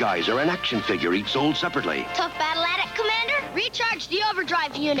Maintenance Energizer, and action figure each sold separately. Tough battle at it, Commander? Recharge the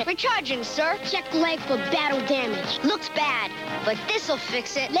overdrive unit. Recharging, sir. Check leg for battle damage. Looks bad, but this'll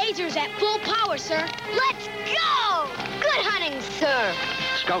fix it. Lasers at full power, sir. Let's go! Good hunting, sir.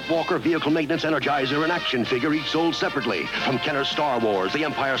 Scout Walker, Vehicle Maintenance Energizer, and action figure each sold separately from Kenner's Star Wars, The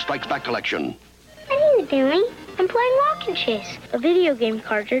Empire Strikes Back collection. What are you doing? I'm playing Walk and Chase, a video game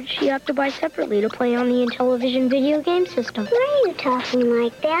cartridge you have to buy separately to play on the Intellivision video game system. Why are you talking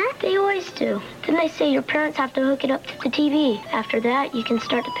like that? They always do. Then they say your parents have to hook it up to the TV. After that, you can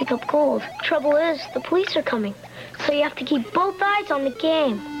start to pick up gold. Trouble is, the police are coming, so you have to keep both eyes on the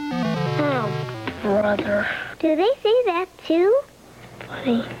game. Oh, brother. Do they say that too?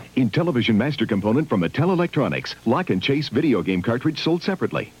 Funny. Intellivision master component from Mattel Electronics. Lock and Chase video game cartridge sold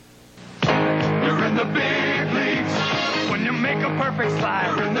separately. You're in the big leagues when you make a perfect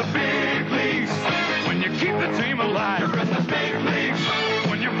slide. You're in the big leagues when you keep the team alive. You're in the big leagues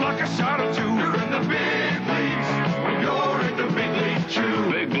when you block a shot or two. You're in the big leagues when you're in the big league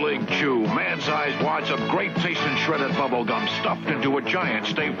chew. Big League Chew, man-sized wads of great tasting shredded bubble gum stuffed into a giant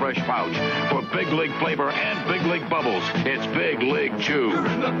Stay Fresh pouch. For Big League flavor and Big League bubbles, it's Big League Chew. You're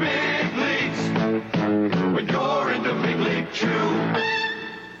in the big leagues when you're in the big league chew.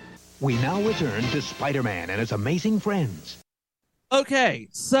 We now return to Spider-Man and his amazing friends. Okay,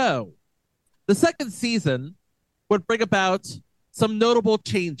 so the second season would bring about some notable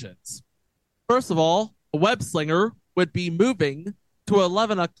changes. First of all, the web slinger would be moving to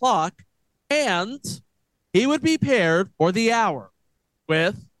 11 o'clock, and he would be paired for the hour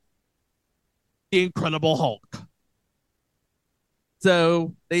with the Incredible Hulk.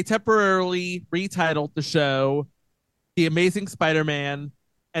 So they temporarily retitled the show The Amazing Spider-Man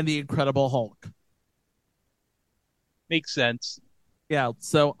and the Incredible Hulk. Makes sense. Yeah,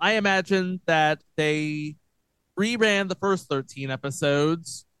 so I imagine that they reran the first 13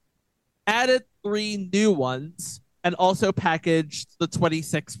 episodes, added 3 new ones, and also packaged the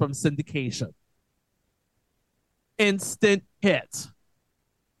 26 from syndication. Instant hit.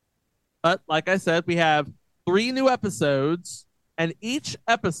 But like I said, we have 3 new episodes, and each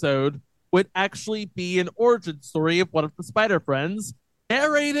episode would actually be an origin story of one of the Spider Friends,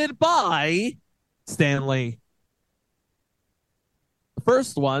 narrated by Stan Lee. The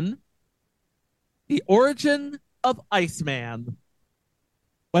first one, the origin of Iceman.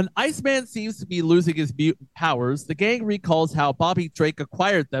 When Iceman seems to be losing his mutant powers, the gang recalls how Bobby Drake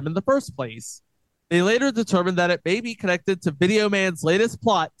acquired them in the first place. They later determine that it may be connected to Video Man's latest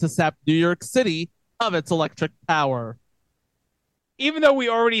plot to sap New York City of its electric power. Even though we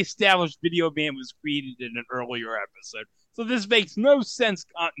already established Video Man was created in an earlier episode, so this makes no sense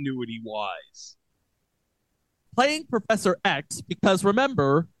continuity-wise. Playing Professor X, because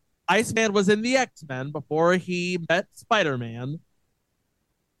remember, Iceman was in the X-Men before he met Spider-Man,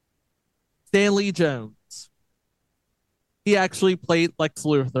 Stanley Jones. He actually played Lex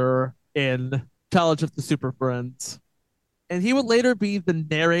Luthor in Challenge of the Super Friends. And he would later be the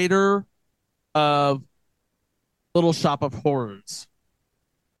narrator of Little Shop of Horrors.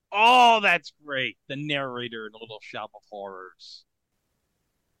 Oh, that's great. The narrator in Little Shop of Horrors.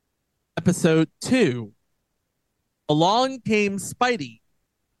 Episode 2. Along came Spidey.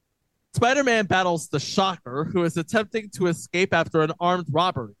 Spider-Man battles the Shocker, who is attempting to escape after an armed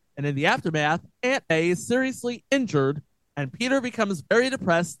robbery. And in the aftermath, Aunt May is seriously injured, and Peter becomes very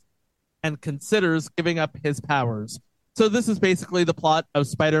depressed and considers giving up his powers. So this is basically the plot of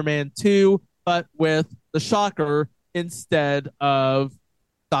Spider-Man 2, but with the Shocker instead of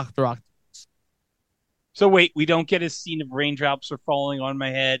Dr. Octopus. So wait, we don't get a scene of raindrops are falling on my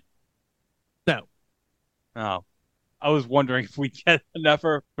head? No. Oh. I was wondering if we get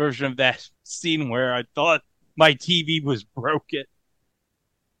another version of that scene where I thought my TV was broken.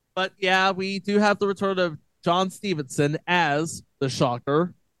 But yeah, we do have the return of John Stevenson as the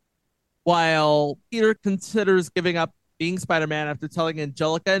Shocker, while Peter considers giving up being Spider-Man after telling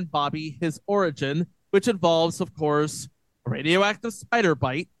Angelica and Bobby his origin, which involves, of course, a radioactive spider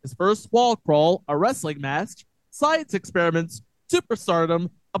bite, his first wall crawl, a wrestling match, science experiments,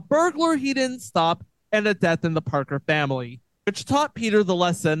 superstardom, a burglar he didn't stop, and a death in the Parker family, which taught Peter the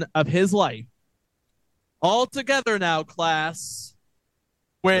lesson of his life. All together now, class.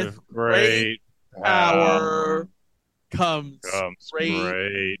 With great power comes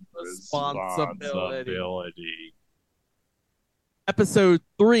great responsibility. Episode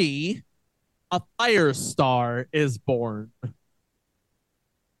 3, A Firestar is Born,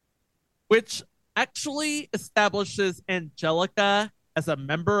 which actually establishes Angelica as a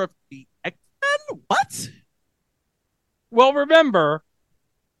member of the X-Men? What? Well, remember,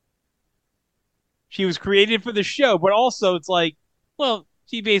 she was created for the show, but also it's like, well,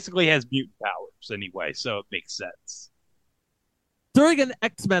 she basically has mutant powers anyway, so it makes sense. During an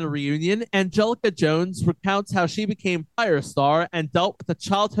X-Men reunion, Angelica Jones recounts how she became Firestar and dealt with a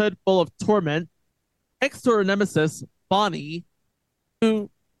childhood full of torment thanks to her nemesis, Bonnie, who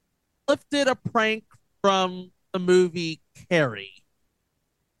lifted a prank from the movie Carrie.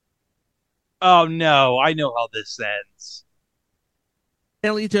 Oh no, I know how this ends.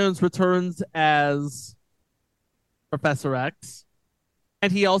 Stanley Jones returns as Professor X,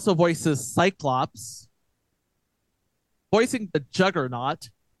 and he also voices Cyclops. Voicing the Juggernaut,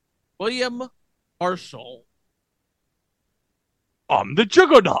 William Marshall. I'm the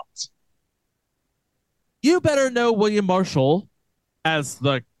Juggernaut. You better know William Marshall as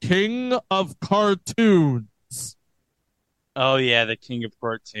the King of Cartoons. Oh yeah, the King of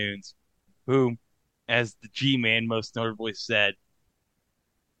Cartoons, who, as the G-Man most notably said,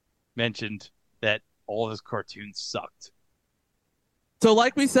 mentioned that all his cartoons sucked. So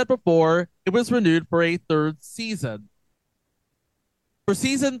like we said before, it was renewed for a third season. For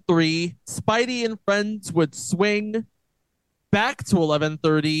season 3, Spidey and friends would swing back to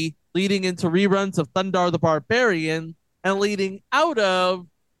 11:30, leading into reruns of Thundar the Barbarian and leading out of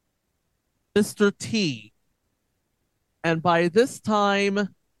Mr. T. And by this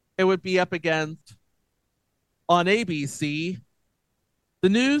time, it would be up against, on ABC, the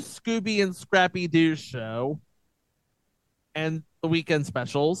new Scooby and Scrappy Doo show and the weekend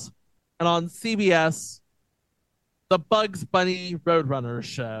specials, and on CBS, the Bugs Bunny Roadrunner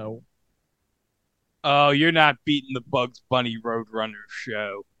show. Oh, you're not beating the Bugs Bunny Roadrunner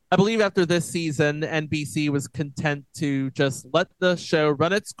show. I believe after this season, NBC was content to just let the show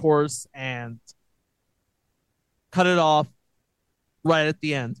run its course and cut it off right at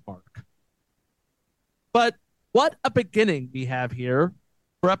the end mark. But what a beginning we have here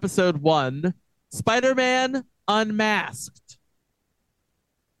for episode 1, Spider-Man Unmasked.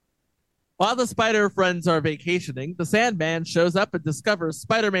 While the Spider Friends are vacationing, the Sandman shows up and discovers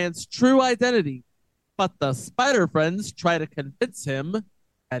Spider-Man's true identity. But the Spider Friends try to convince him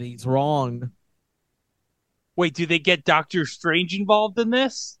that he's wrong. Wait, do they get Doctor Strange involved in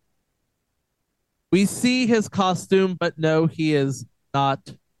this? We see his costume, but no, he is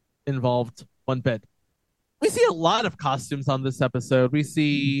not involved one bit. We see a lot of costumes on this episode. We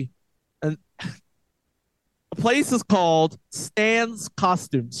see the place is called Stan's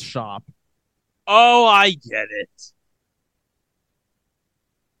Costumes Shop. Oh, I get it.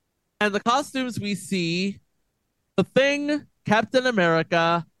 And the costumes we see, The Thing, Captain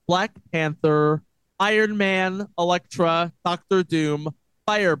America, Black Panther, Iron Man, Elektra, Doctor Doom,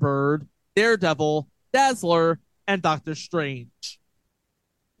 Firebird, Daredevil, Dazzler, and Doctor Strange.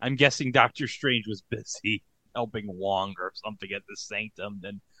 I'm guessing Doctor Strange was busy helping Wong or something at the Sanctum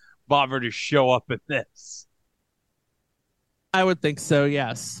than bother to show up in this. I would think so,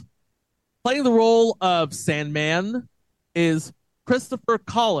 yes. Playing the role of Sandman is Christopher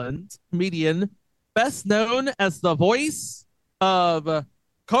Collins, comedian, best known as the voice of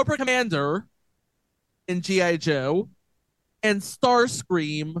Cobra Commander in G.I. Joe and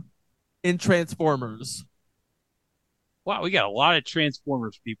Starscream in Transformers. Wow, we got a lot of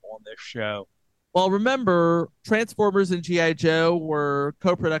Transformers people on this show. Well, remember, Transformers and G.I. Joe were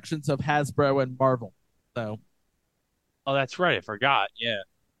co-productions of Hasbro and Marvel. So, oh, that's right. I forgot. Yeah.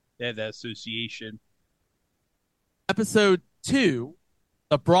 They had that association. Episode 2,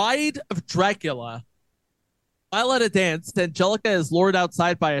 The Bride of Dracula. While at a dance, Angelica is lured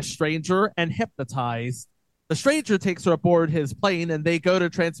outside by a stranger and hypnotized. The stranger takes her aboard his plane and they go to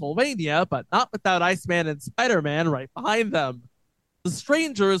Transylvania, but not without Iceman and Spider-Man right behind them. The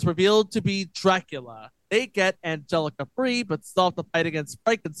stranger is revealed to be Dracula. They get Angelica free, but still have to fight against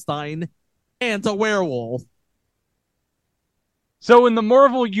Frankenstein and a werewolf. So in the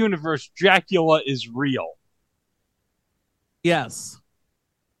Marvel Universe, Dracula is real. Yes.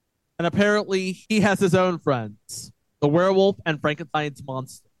 And apparently he has his own friends, the werewolf and Frankenstein's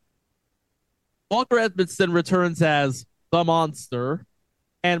monster. Walker Edmondson returns as the monster,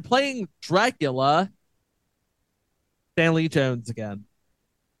 and playing Dracula, Stanley Jones again.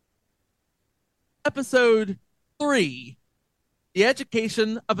 Episode 3, The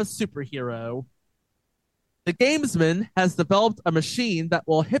Education of a Superhero. The gamesman has developed a machine that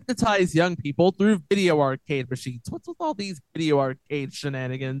will hypnotize young people through video arcade machines. What's with all these video arcade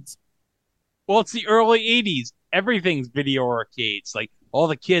shenanigans? Well, it's the early 80s. Everything's video arcades. Like, all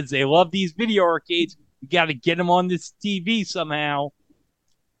the kids, they love these video arcades. You got to get them on this TV somehow.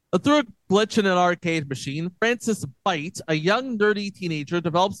 Through a glitch in an arcade machine, Francis Bite, a young, nerdy teenager,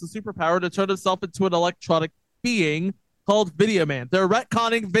 develops the superpower to turn himself into an electronic being called Video Man. They're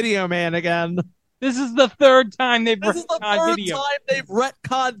retconning Video Man again. This is the third time they've retconned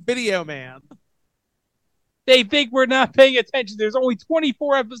Video Man. They think we're not paying attention. There's only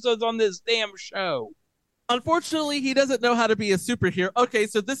 24 episodes on this damn show. Unfortunately, he doesn't know how to be a superhero. Okay,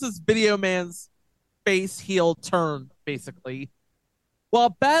 so this is Video Man's face heel turn, basically.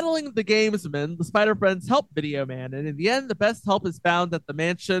 While battling the gamesman, the Spider-Friends help Video Man, and in the end, the best help is found at the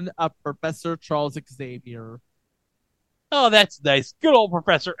mansion of Professor Charles Xavier. Oh, that's nice. Good old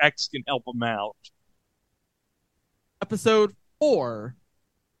Professor X can help him out. Episode 4,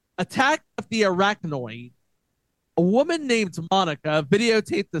 Attack of the Arachnoid. A woman named Monica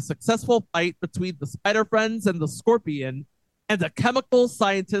videotaped the successful fight between the Spider-Friends and the Scorpion, and a chemical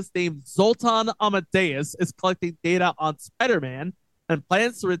scientist named Zoltan Amadeus is collecting data on Spider-Man and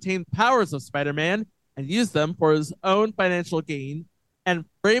plans to retain powers of Spider-Man and use them for his own financial gain and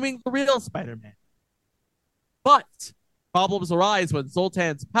framing the real Spider-Man. But problems arise when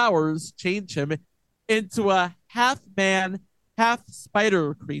Zoltan's powers change him into a half-man,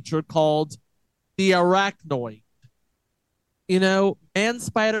 half-spider creature called the Arachnoid. You know, Man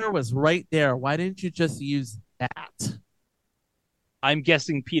Spider was right there. Why didn't you just use that? I'm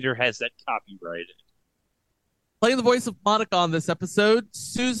guessing Peter has that copyrighted. Playing the voice of Monica on this episode,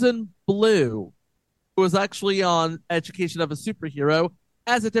 Susan Blue, who was actually on Education of a Superhero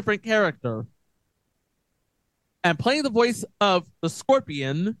as a different character. And playing the voice of the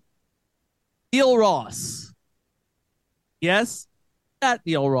Scorpion, Neil Ross. Yes, that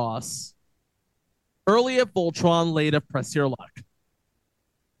Neil Ross. Early at Voltron, late at Press Your Luck.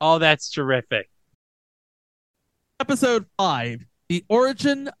 Oh, that's terrific. Episode 5, The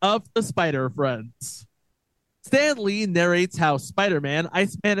Origin of the Spider-Friends. Stan Lee narrates how Spider-Man,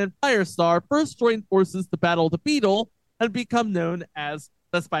 Iceman, and Firestar first joined forces to battle the Beetle and become known as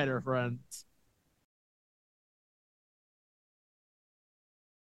the Spider-Friends.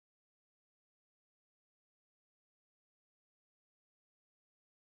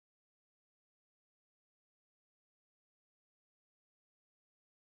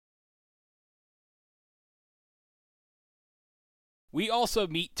 We also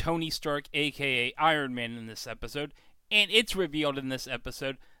meet Tony Stark, aka Iron Man, in this episode, and it's revealed in this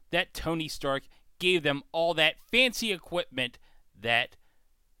episode that Tony Stark gave them all that fancy equipment that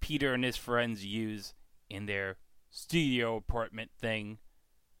Peter and his friends use in their studio apartment thing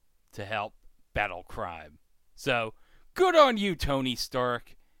to help battle crime. So, good on you, Tony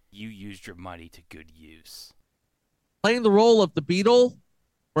Stark. You used your money to good use. Playing the role of the Beetle,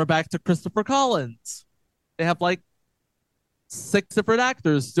 we're back to Christopher Collins. They have like 6 different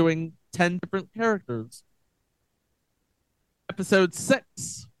actors doing 10 different characters. Episode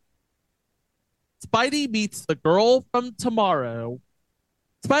 6. Spidey meets the girl from tomorrow.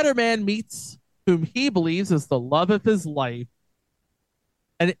 Spider-Man meets whom he believes is the love of his life.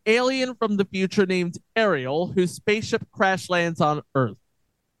 An alien from the future named Ariel, whose spaceship crash lands on Earth.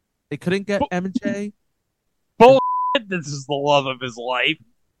 They couldn't get MJ? Bullshit, this is the love of his life.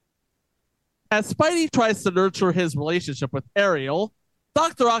 As Spidey tries to nurture his relationship with Ariel,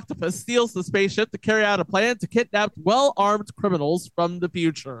 Dr. Octopus steals the spaceship to carry out a plan to kidnap well-armed criminals from the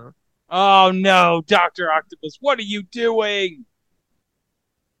future. Oh no, Dr. Octopus, what are you doing?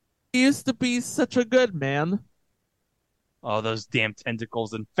 He used to be such a good man. Oh, those damn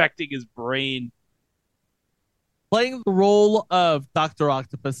tentacles infecting his brain. Playing the role of Dr.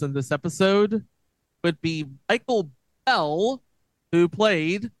 Octopus in this episode would be Michael Bell, who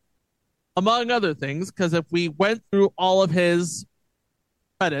played among other things, because if we went through all of his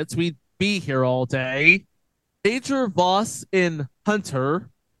credits, we'd be here all day. Major Voss in Hunter,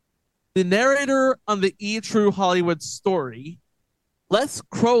 the narrator on the E! True Hollywood Story, Les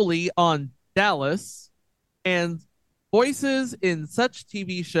Crowley on Dallas, and voices in such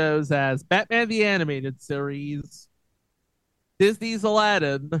TV shows as Batman the Animated Series, Disney's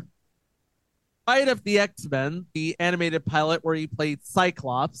Aladdin, Fight of the X-Men, the animated pilot where he played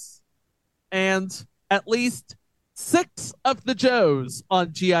Cyclops, and at least 6 of the Joes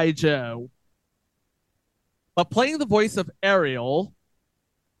on G.I. Joe. But playing the voice of Ariel,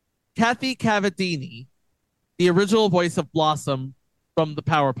 Kathy Cavadini, the original voice of Blossom from the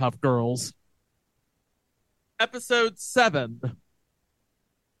Powerpuff Girls. Episode 7,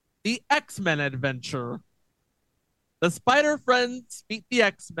 The X-Men Adventure. The Spider-Friends meet the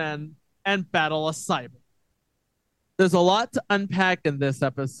X-Men and battle a cyber. There's a lot to unpack in this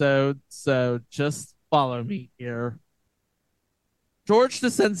episode, so just follow me here. George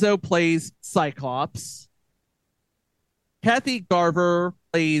DeCenzo plays Cyclops. Kathy Garver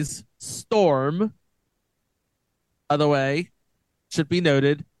plays Storm. By the way, should be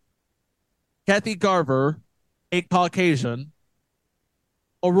noted, Kathy Garver, a Caucasian,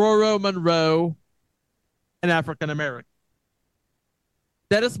 Aurora Monroe, an African American.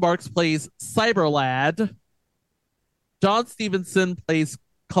 Dennis Marks plays Cyberlad. John Stevenson plays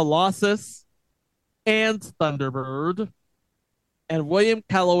Colossus and Thunderbird. And William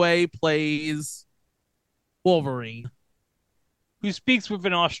Calloway plays Wolverine, who speaks with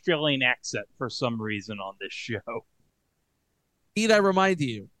an Australian accent for some reason on this show. Need I remind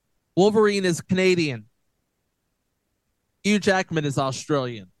you, Wolverine is Canadian. Hugh Jackman is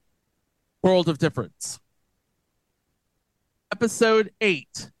Australian. World of difference. Episode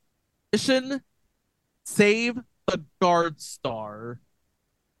 8. Mission Save the Guard Star.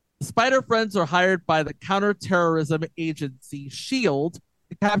 The Spider-Friends are hired by the counterterrorism agency S.H.I.E.L.D.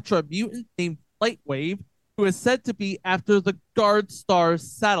 to capture a mutant named Lightwave, who is said to be after the Guard Star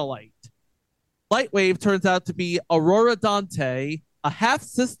satellite. Lightwave turns out to be Aurora Dante, a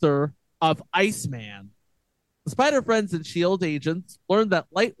half-sister of Iceman. The Spider-Friends and S.H.I.E.L.D. agents learn that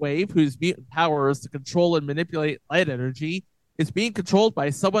Lightwave, whose mutant power is to control and manipulate light energy, is being controlled by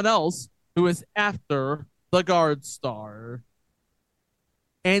someone else who is after the Guard Star.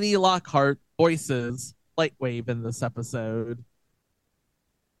 Annie Lockhart voices Lightwave in this episode.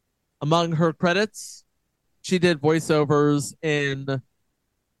 Among her credits, she did voiceovers in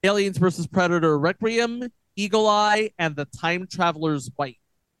Aliens vs. Predator Requiem, Eagle Eye, and The Time Traveler's Wife.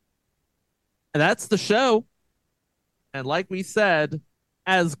 And that's the show. And like we said,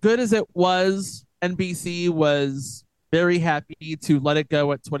 as good as it was, NBC was very happy to let it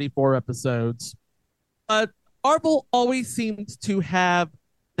go at 24 episodes. But Marvel always seemed to have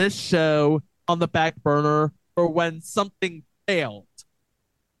this show on the back burner for when something failed.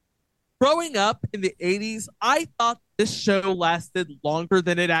 Growing up in the 80s, I thought this show lasted longer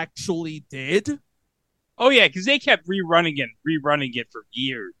than it actually did. Oh, yeah, because they kept rerunning it for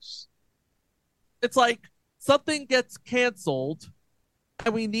years. It's like something gets canceled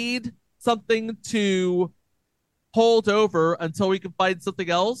and we need something to hold over until we can find something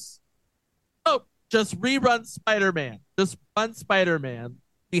else. Oh, just rerun Spider-Man. Just run Spider-Man.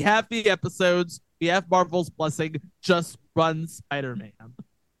 We have the episodes. We have Marvel's blessing. Just run Spider-Man.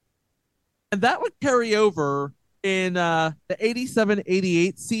 And that would carry over in the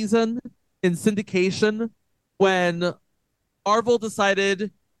 87-88 season in syndication when Marvel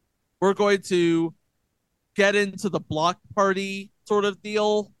decided we're going to get into the block party sort of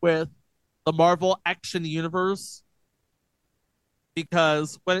deal with the Marvel Action Universe.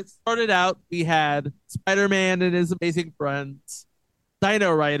 Because when it started out, we had Spider-Man and His Amazing Friends,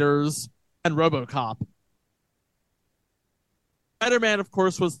 Dino Riders, and RoboCop. Spider-Man, of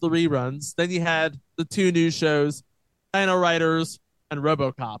course, was the reruns. Then you had the 2 new shows, Dino Riders and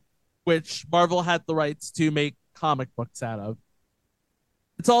RoboCop, which Marvel had the rights to make comic books out of.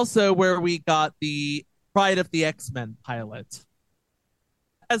 It's also where we got the Pride of the X-Men pilot.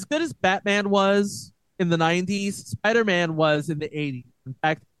 As good as Batman was in the 90s, Spider-Man was in the 80s. In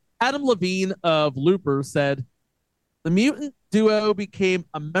fact, Adam Levine of Looper said, "The mutant duo became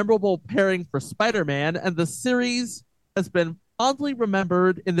a memorable pairing for Spider-Man, and the series has been fondly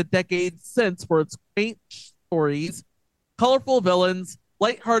remembered in the decades since for its quaint stories, colorful villains,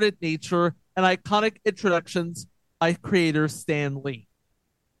 lighthearted nature, and iconic introductions by creator Stan Lee.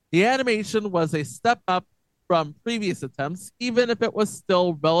 The animation was a step up from previous attempts, even if it was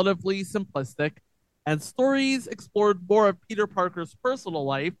still relatively simplistic, and stories explored more of Peter Parker's personal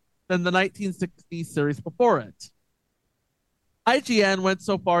life than the 1960s series before it." IGN went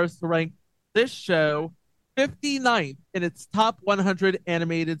so far as to rank this show 59th in its top 100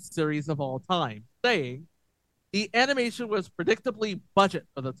 animated series of all time, saying, the animation was predictably budget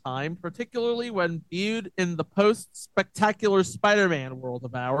for the time, particularly when viewed in the post-spectacular Spider-Man world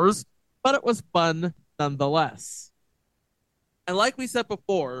of ours, but it was fun nonetheless. And like we said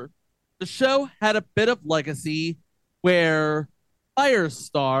before, the show had a bit of legacy where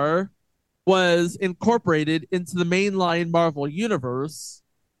Firestar was incorporated into the mainline Marvel Universe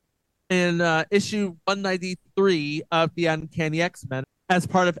in issue 193 of the Uncanny X-Men as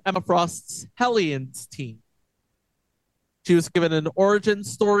part of Emma Frost's Hellions team. She was given an origin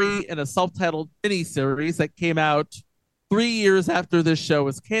story in a self-titled miniseries that came out 3 years after this show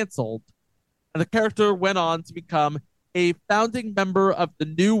was canceled. And the character went on to become a founding member of the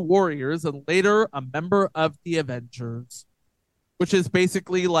New Warriors and later a member of the Avengers, which is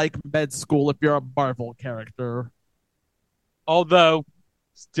basically like med school if you're a Marvel character. Although,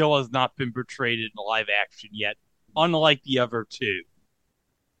 still has not been portrayed in live action yet, unlike the other two.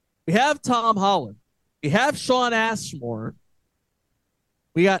 We have Tom Holland. We have Sean Ashmore.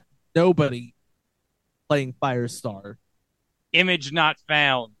 We got nobody playing Firestar. Image not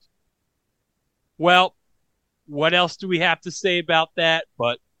found. Well, what else do we have to say about that?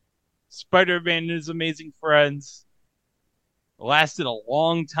 But Spider-Man and His Amazing Friends lasted a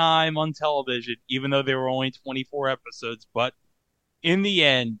long time on television, even though there were only 24 episodes. But in the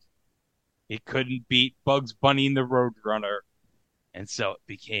end, it couldn't beat Bugs Bunny and the Roadrunner. And so it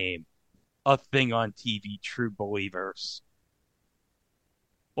became a thing on TV, true believers.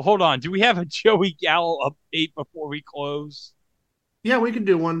 Well, hold on. Do we have a Joey Gallo update before we close? Yeah, we can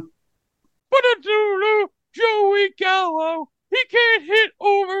do one. But a doodle, Joey Gallo. He can't hit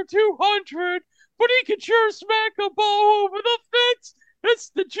over 200, but he can sure smack a ball over the fence. That's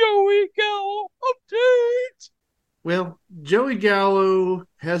the Joey Gallo update. Well, Joey Gallo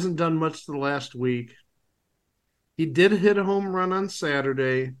hasn't done much the last week. He did hit a home run on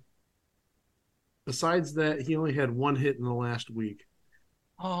Saturday. Besides that, he only had one hit in the last week.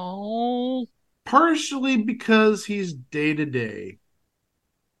 Oh. Partially because he's day-to-day.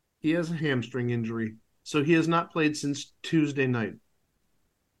 He has a hamstring injury, so he has not played since Tuesday night.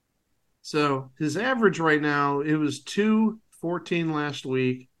 So his average right now, it was 214 last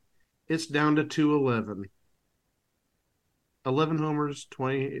week. It's down to 211. 11 homers,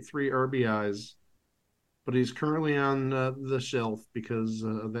 23 RBIs. But he's currently on the shelf because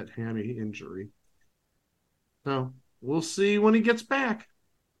of that hammy injury. So we'll see when he gets back.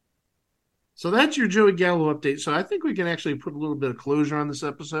 So that's your Joey Gallo update. So I think we can actually put a little bit of closure on this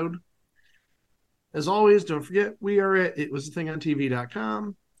episode. As always, don't forget, we are at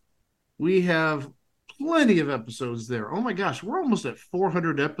itwasthethingontv.com. We have plenty of episodes there. Oh my gosh, we're almost at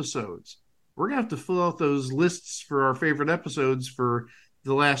 400 episodes. We're going to have to fill out those lists for our favorite episodes for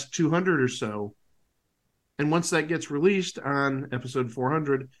the last 200 or so. And once that gets released on episode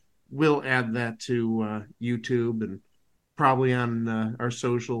 400, we'll add that to YouTube and probably on our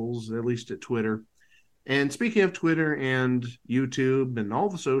socials, at least at Twitter. And speaking of Twitter and YouTube and all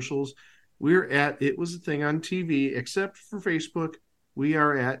the socials, we're at It Was the Thing on TV, except for Facebook. We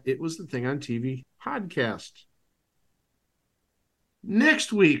are at It Was the Thing on TV podcast.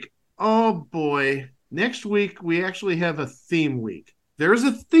 Next week, oh boy, next week we actually have a theme week. There's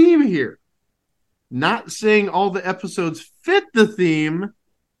a theme here. Not saying all the episodes fit the theme,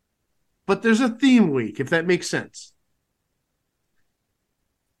 but there's a theme week, if that makes sense.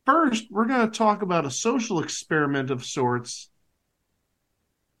 First, we're going to talk about a social experiment of sorts,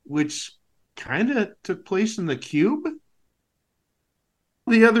 which kind of took place in the Cube.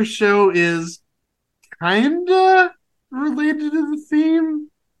 The other show is kind of related to the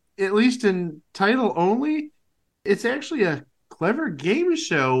theme, at least in title only. It's actually a clever game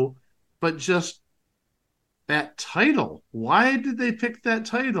show, but just that title. Why did they pick that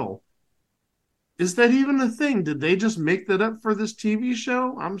title? Is that even a thing? Did they just make that up for this TV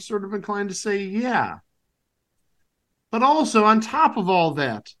show? I'm sort of inclined to say yeah. But also, on top of all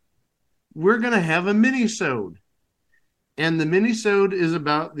that, we're going to have a mini-sode. And the mini-sode is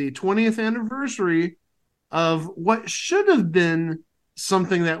about the 20th anniversary of what should have been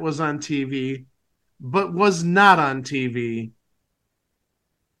something that was on TV, but was not on TV.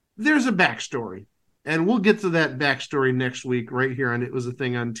 There's a backstory. And we'll get to that backstory next week right here on It Was a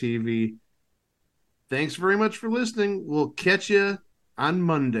Thing on TV. Thanks very much for listening. We'll catch you on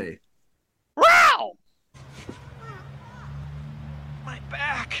Monday. Wow! My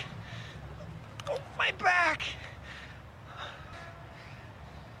back. Oh, my back.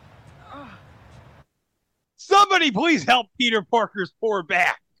 Somebody please help Peter Parker's poor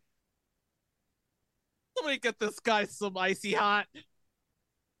back. Somebody get this guy some icy hot.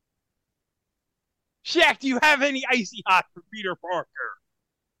 Shaq, do you have any icy hot for Peter Parker?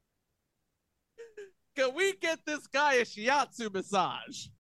 Can we get this guy a shiatsu massage?